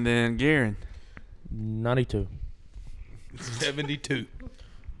 and then Garen. 92. 72.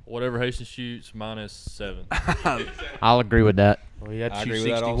 Whatever Hastings shoots, minus 7. I'll agree with that. Well, you had to I shoot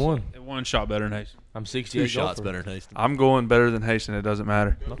agree with that also. 61. One shot better than Hastings. I'm 68. 2 shots golfer. better than Hastings. I'm going better than Hastings. It doesn't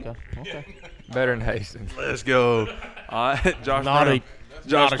matter. Okay. Better than Hastings. Let's go. All right, Josh Not Brown. a-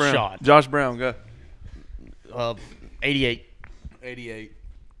 Josh not a Brown. shot. Josh Brown, go. 88. 88.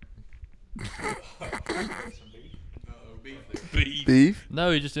 Beef.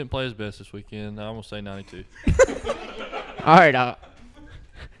 No, he just didn't play his best this weekend. I'm going to say 92. All right.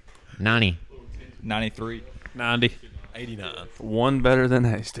 90. 93. 90. 89. One better than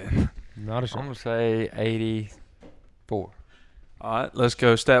Hastings. Not a I'm shot. going to say 84. All right, let's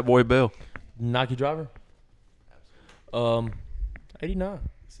go. Stat Boy Bill. Nike driver? 89.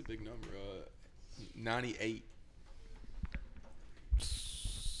 That's a big number. 98.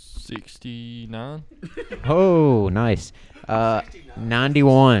 69. Oh, nice.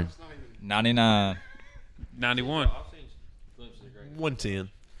 91. 99. 91. 110.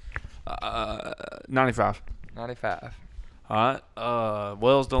 95. 95. All right,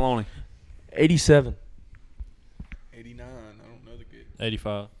 Wells Deloney. 87. 89. I don't know the kid.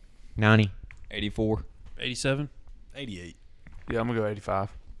 85. 90. 84. 87. 88. Yeah, I'm going to go 85.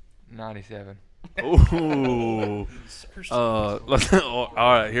 97. Ooh. All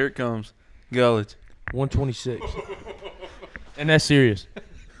right, here it comes. Gullidge. 126. And that's serious.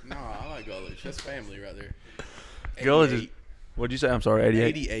 No, I like Gullich. That's family right there. Gullidge is, 88. what'd you say? I'm sorry, 88?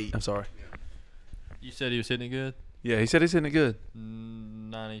 88. I'm sorry. You said he was hitting it good? Yeah, he said he's hitting it good.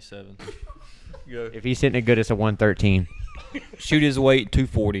 97. If he's hitting it good, it's a 113. Shoot his weight,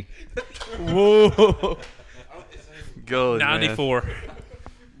 240. Whoa. Gullidge, 94.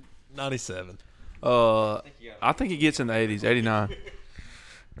 97. man. I think he gets in the 80s, 89.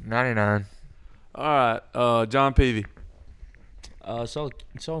 99. All right, John Peavy. Saw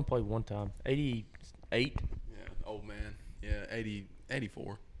him play one time. 88. Yeah, old man. Yeah,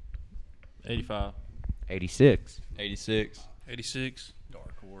 84. 85. 86. 86. 86.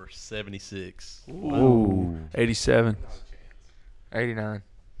 Dark horse. 76. Ooh. 87. 89.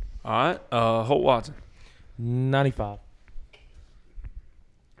 All right, Holt Watson. 95.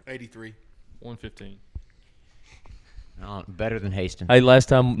 83. 115. Better than Hastings. Hey, last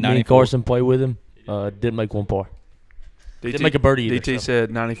time me and 94. Carson played with him, Didn't make one par. Didn't DT, make a birdie either. DT so.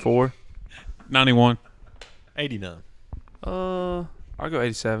 said 94. 91. 89. I'll go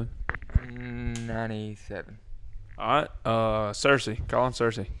 87. 97. All right. Cersei. Colin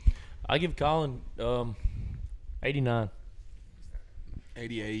Cersei. I give Colin 89.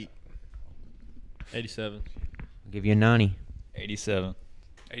 88. 87. I'll give you a 90. 87.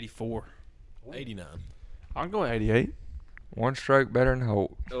 84. 89. I'll go 88. One stroke better than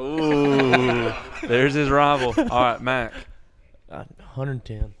Holt. Ooh. There's his rival. All right, Mac.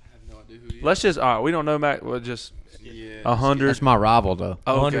 110. I have no idea who he is. Let's just. All right. We don't know Mac. We'll just. Yeah. 100. That's my rival, though.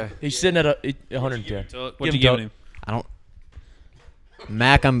 Oh, 100. okay. He's sitting at 110. So, Give what you him giving to- him? I don't.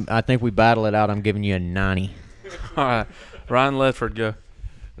 Mac, I think we battle it out. I'm giving you a 90. All right. Ryan Ledford, go.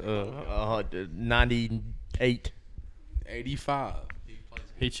 98. 85.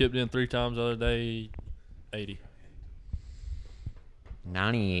 He chipped in 3 times the other day. 80.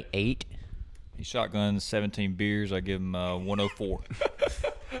 98. He shotgunned 17 beers. I give him 104.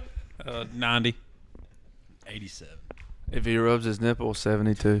 90. 87. If he rubs his nipple,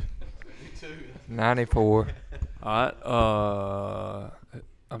 72. 94. All right.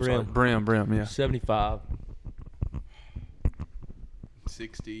 I'm sorry. Brim, yeah. 75.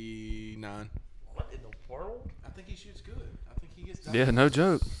 69. What in the world? I think he shoots good. I think he gets. Yeah, no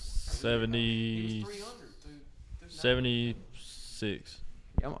joke. 70. 76.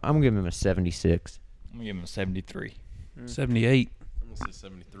 I'm giving him a 76. I'm going to give him a 73. 78. I'm going to say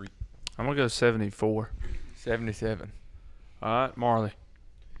 73. I'm going to go 74. 77. All right, Marley.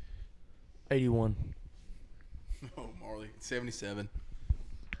 81. Oh, Marley. 77.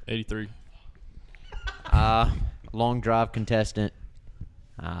 83. Long drive contestant.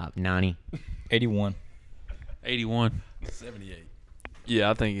 90. 81. 81. 78. Yeah,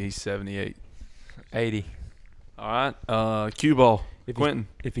 I think he's 78. 80. All right. Cue ball. If Quentin.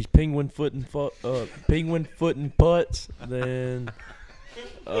 If he's penguin footing putts, then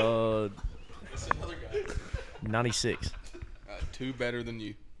That's another guy. 96. 2 better than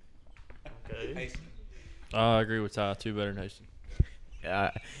you. Okay. I agree with Ty. 2 better than Hastings.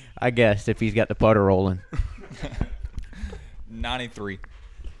 I guess if he's got the putter rolling. 93.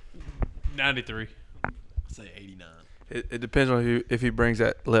 93. I'll say 89. It depends on if he brings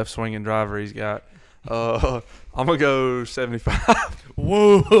that left swinging driver he's got. I'm going to go 75.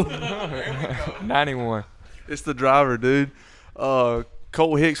 Whoa. 91. It's the driver, dude.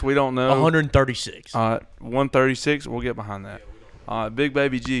 Cole Hicks, we don't know. 136. 136. We'll get behind that. Big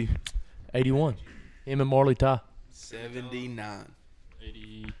Baby G. 81. Him and Marley tie. 79.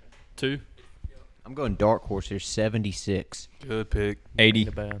 82. I'm going dark horse here. 76. Good pick. 80.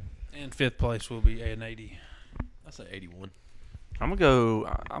 Ain't bad. And 5th place will be an 80. I'll say 81. I'm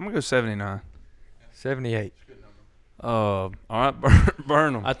gonna go 79. 78. All right,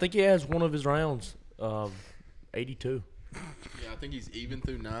 Burnham. I think he has one of his rounds. 82. Yeah, I think he's even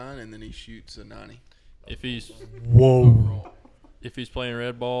through 9, and then he shoots a 90. If he's Whoa. if he's playing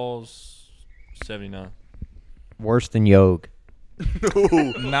red balls, 79. Worse than Yog.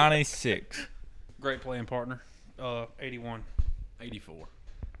 96. Great playing partner. 81. 84.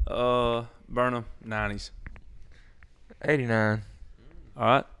 Burnham 90s. 89. All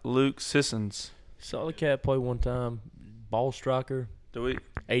right, Luke Sissons. Saw the cat play one time. Ball striker. Do we?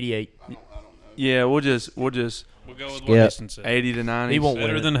 88. Yeah, we'll just We'll go with Skip. what Hastings said. 80 to 90. He won't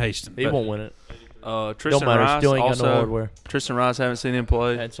Better win than it. Hastings. He won't win it. Tristan Don't matter. Rice Still ain't got also. no hardware. Tristan Rice, haven't seen him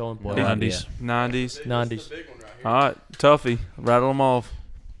play. Had someone play. No 90s. 90s. 90s. All right, Tuffy. Rattle them off.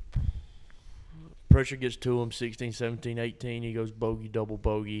 Pressure gets to him. 16, 17, 18. He goes bogey, double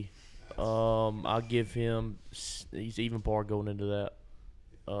bogey. I'll give him. He's even par going into that.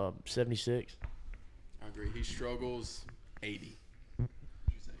 76. I agree. He struggles 80.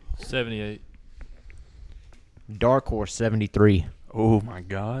 78. Dark horse. 73. Oh, my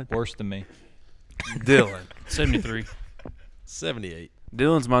God. Worse than me. Dylan. 73. 78.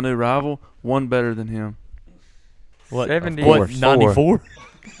 Dylan's my new rival. One better than him. What? 74. What? 94.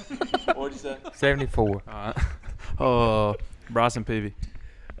 What'd you say? 74. All right. Bryson Peavy.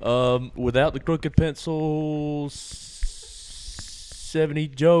 Without the crooked pencil, 70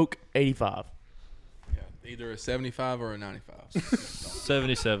 joke, 85. Yeah, either a 75 or a 95.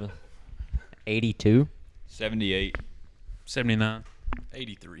 77. 82. 78. 79.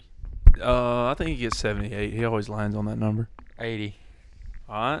 83. I think he gets 78. He always lands on that number. 80.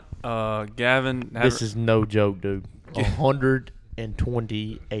 All right. Gavin. This is no joke, dude.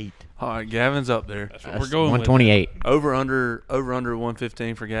 128. All right, Gavin's up there. That's what we're going 128. Over under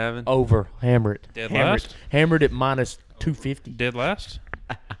 115 for Gavin. Over. Hammer it. Dead Hammer last? it. Hammered at minus 250. with. Dead last?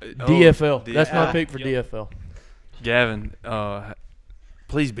 DFL. That's my yeah. pick for DFL. Gavin,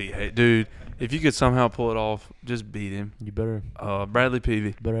 please be, hey, dude. If you could somehow pull it off, just beat him. You better Bradley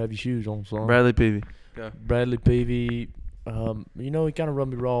Peavy. better have your shoes on, son. Bradley Peavy. Bradley Peavy. He kind of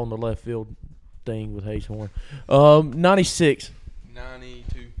run me raw on the left field thing with Hayeshorn. 96.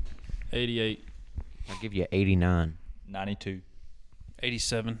 92. 88. I'll give you 89. 92.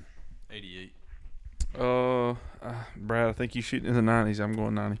 87. 88. Brad, I think you shooting in the 90s. I'm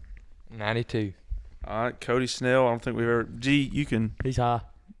going 90. 92. All right, Cody Snell. I don't think we've ever. G, you can. He's high.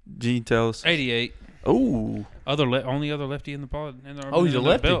 G, tell us. 88. Ooh. Only other lefty in the pod. He's a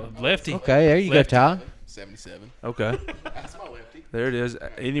lefty. Lefty. Okay, there you Lefty. go, Ty. 77. Okay. That's my lefty. There it is.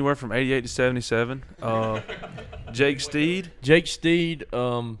 Anywhere from 88 to 77. Jake Steed. Jake Steed.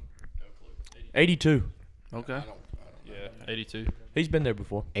 82. Okay. Yeah, 82. He's been there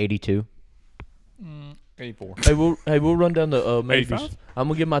before. 82. 84. Hey, we'll run down the maybes. 85? I'm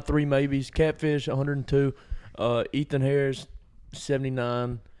gonna give my 3 maybes. Catfish 102. Ethan Harris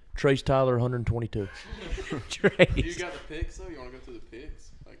 79. Trace Tyler 122. You got the picks though? You want to go through the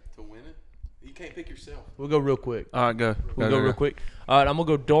picks to win it? You can't pick yourself. We'll go real quick. All right, go. We'll go real quick. All right, I'm gonna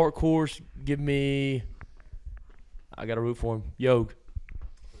go dark horse. Give me. I gotta root for him. Yog.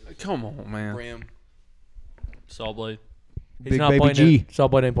 Come on, man. Ram. Saw Blade. He's Big not Baby playing G. it.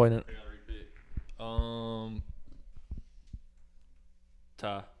 Sawblade ain't playing it.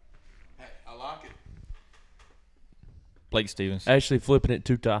 Ty. Hey, I like it. Blake Stevens. Actually flipping it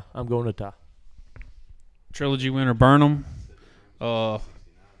to Ty. I'm going to Ty. Trilogy winner Burnham. I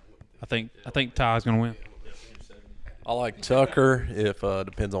think Ty's gonna win. I like Tucker if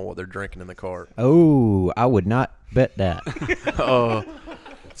depends on what they're drinking in the cart. Oh, I would not bet that.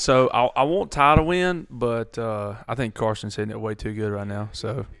 So I want Ty to win, but I think Carson's hitting it way too good right now.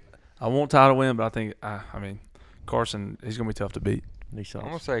 So I want Ty to win, but I think Carson, he's gonna be tough to beat. He I'm sucks.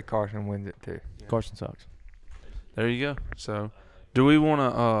 gonna say Carson wins it too. Carson sucks. There you go. So do we want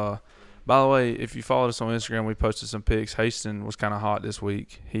to? By the way, if you followed us on Instagram, we posted some pics. Haston was kind of hot this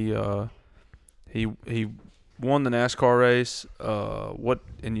week. He won the NASCAR race.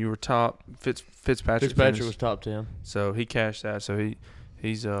 And you were top. Fitzpatrick finished. was top 10. So he cashed that. So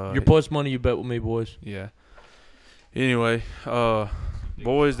he's Your plus money you bet with me, boys. Yeah. Anyway,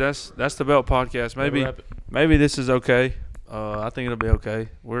 boys, that's the Belt Podcast. Maybe this is okay. I think it'll be okay.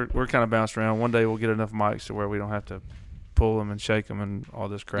 We're kind of bounced around. One day we'll get enough mics to where we don't have to pull them and shake them and all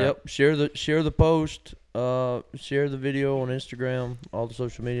this crap. Yep. Share the post. Share the video on Instagram, all the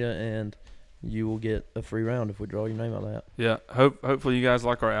social media, and you will get a free round if we draw your name out of that. Yeah. Hopefully you guys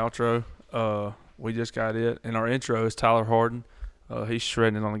like our outro. We just got it, and our intro is Tyler Harden. He's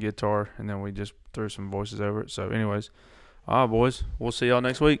shredding it on the guitar, and then we just threw some voices over it. So, anyways, all right, boys. We'll see y'all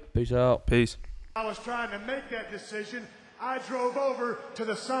next week. Peace out. Peace. I was trying to make that decision. I drove over to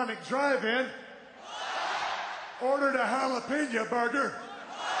the Sonic Drive-In, ordered a jalapeno burger,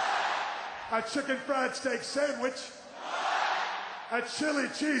 a chicken fried steak sandwich, a chili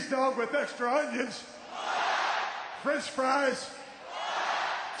cheese dog with extra onions, French fries,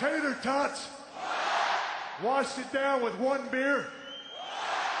 tater tots, washed it down with 1 beer,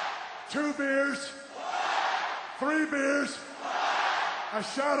 2 beers, 3 beers, a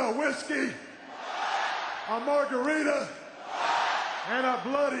shot of whiskey, a margarita, and a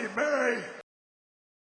Bloody Mary.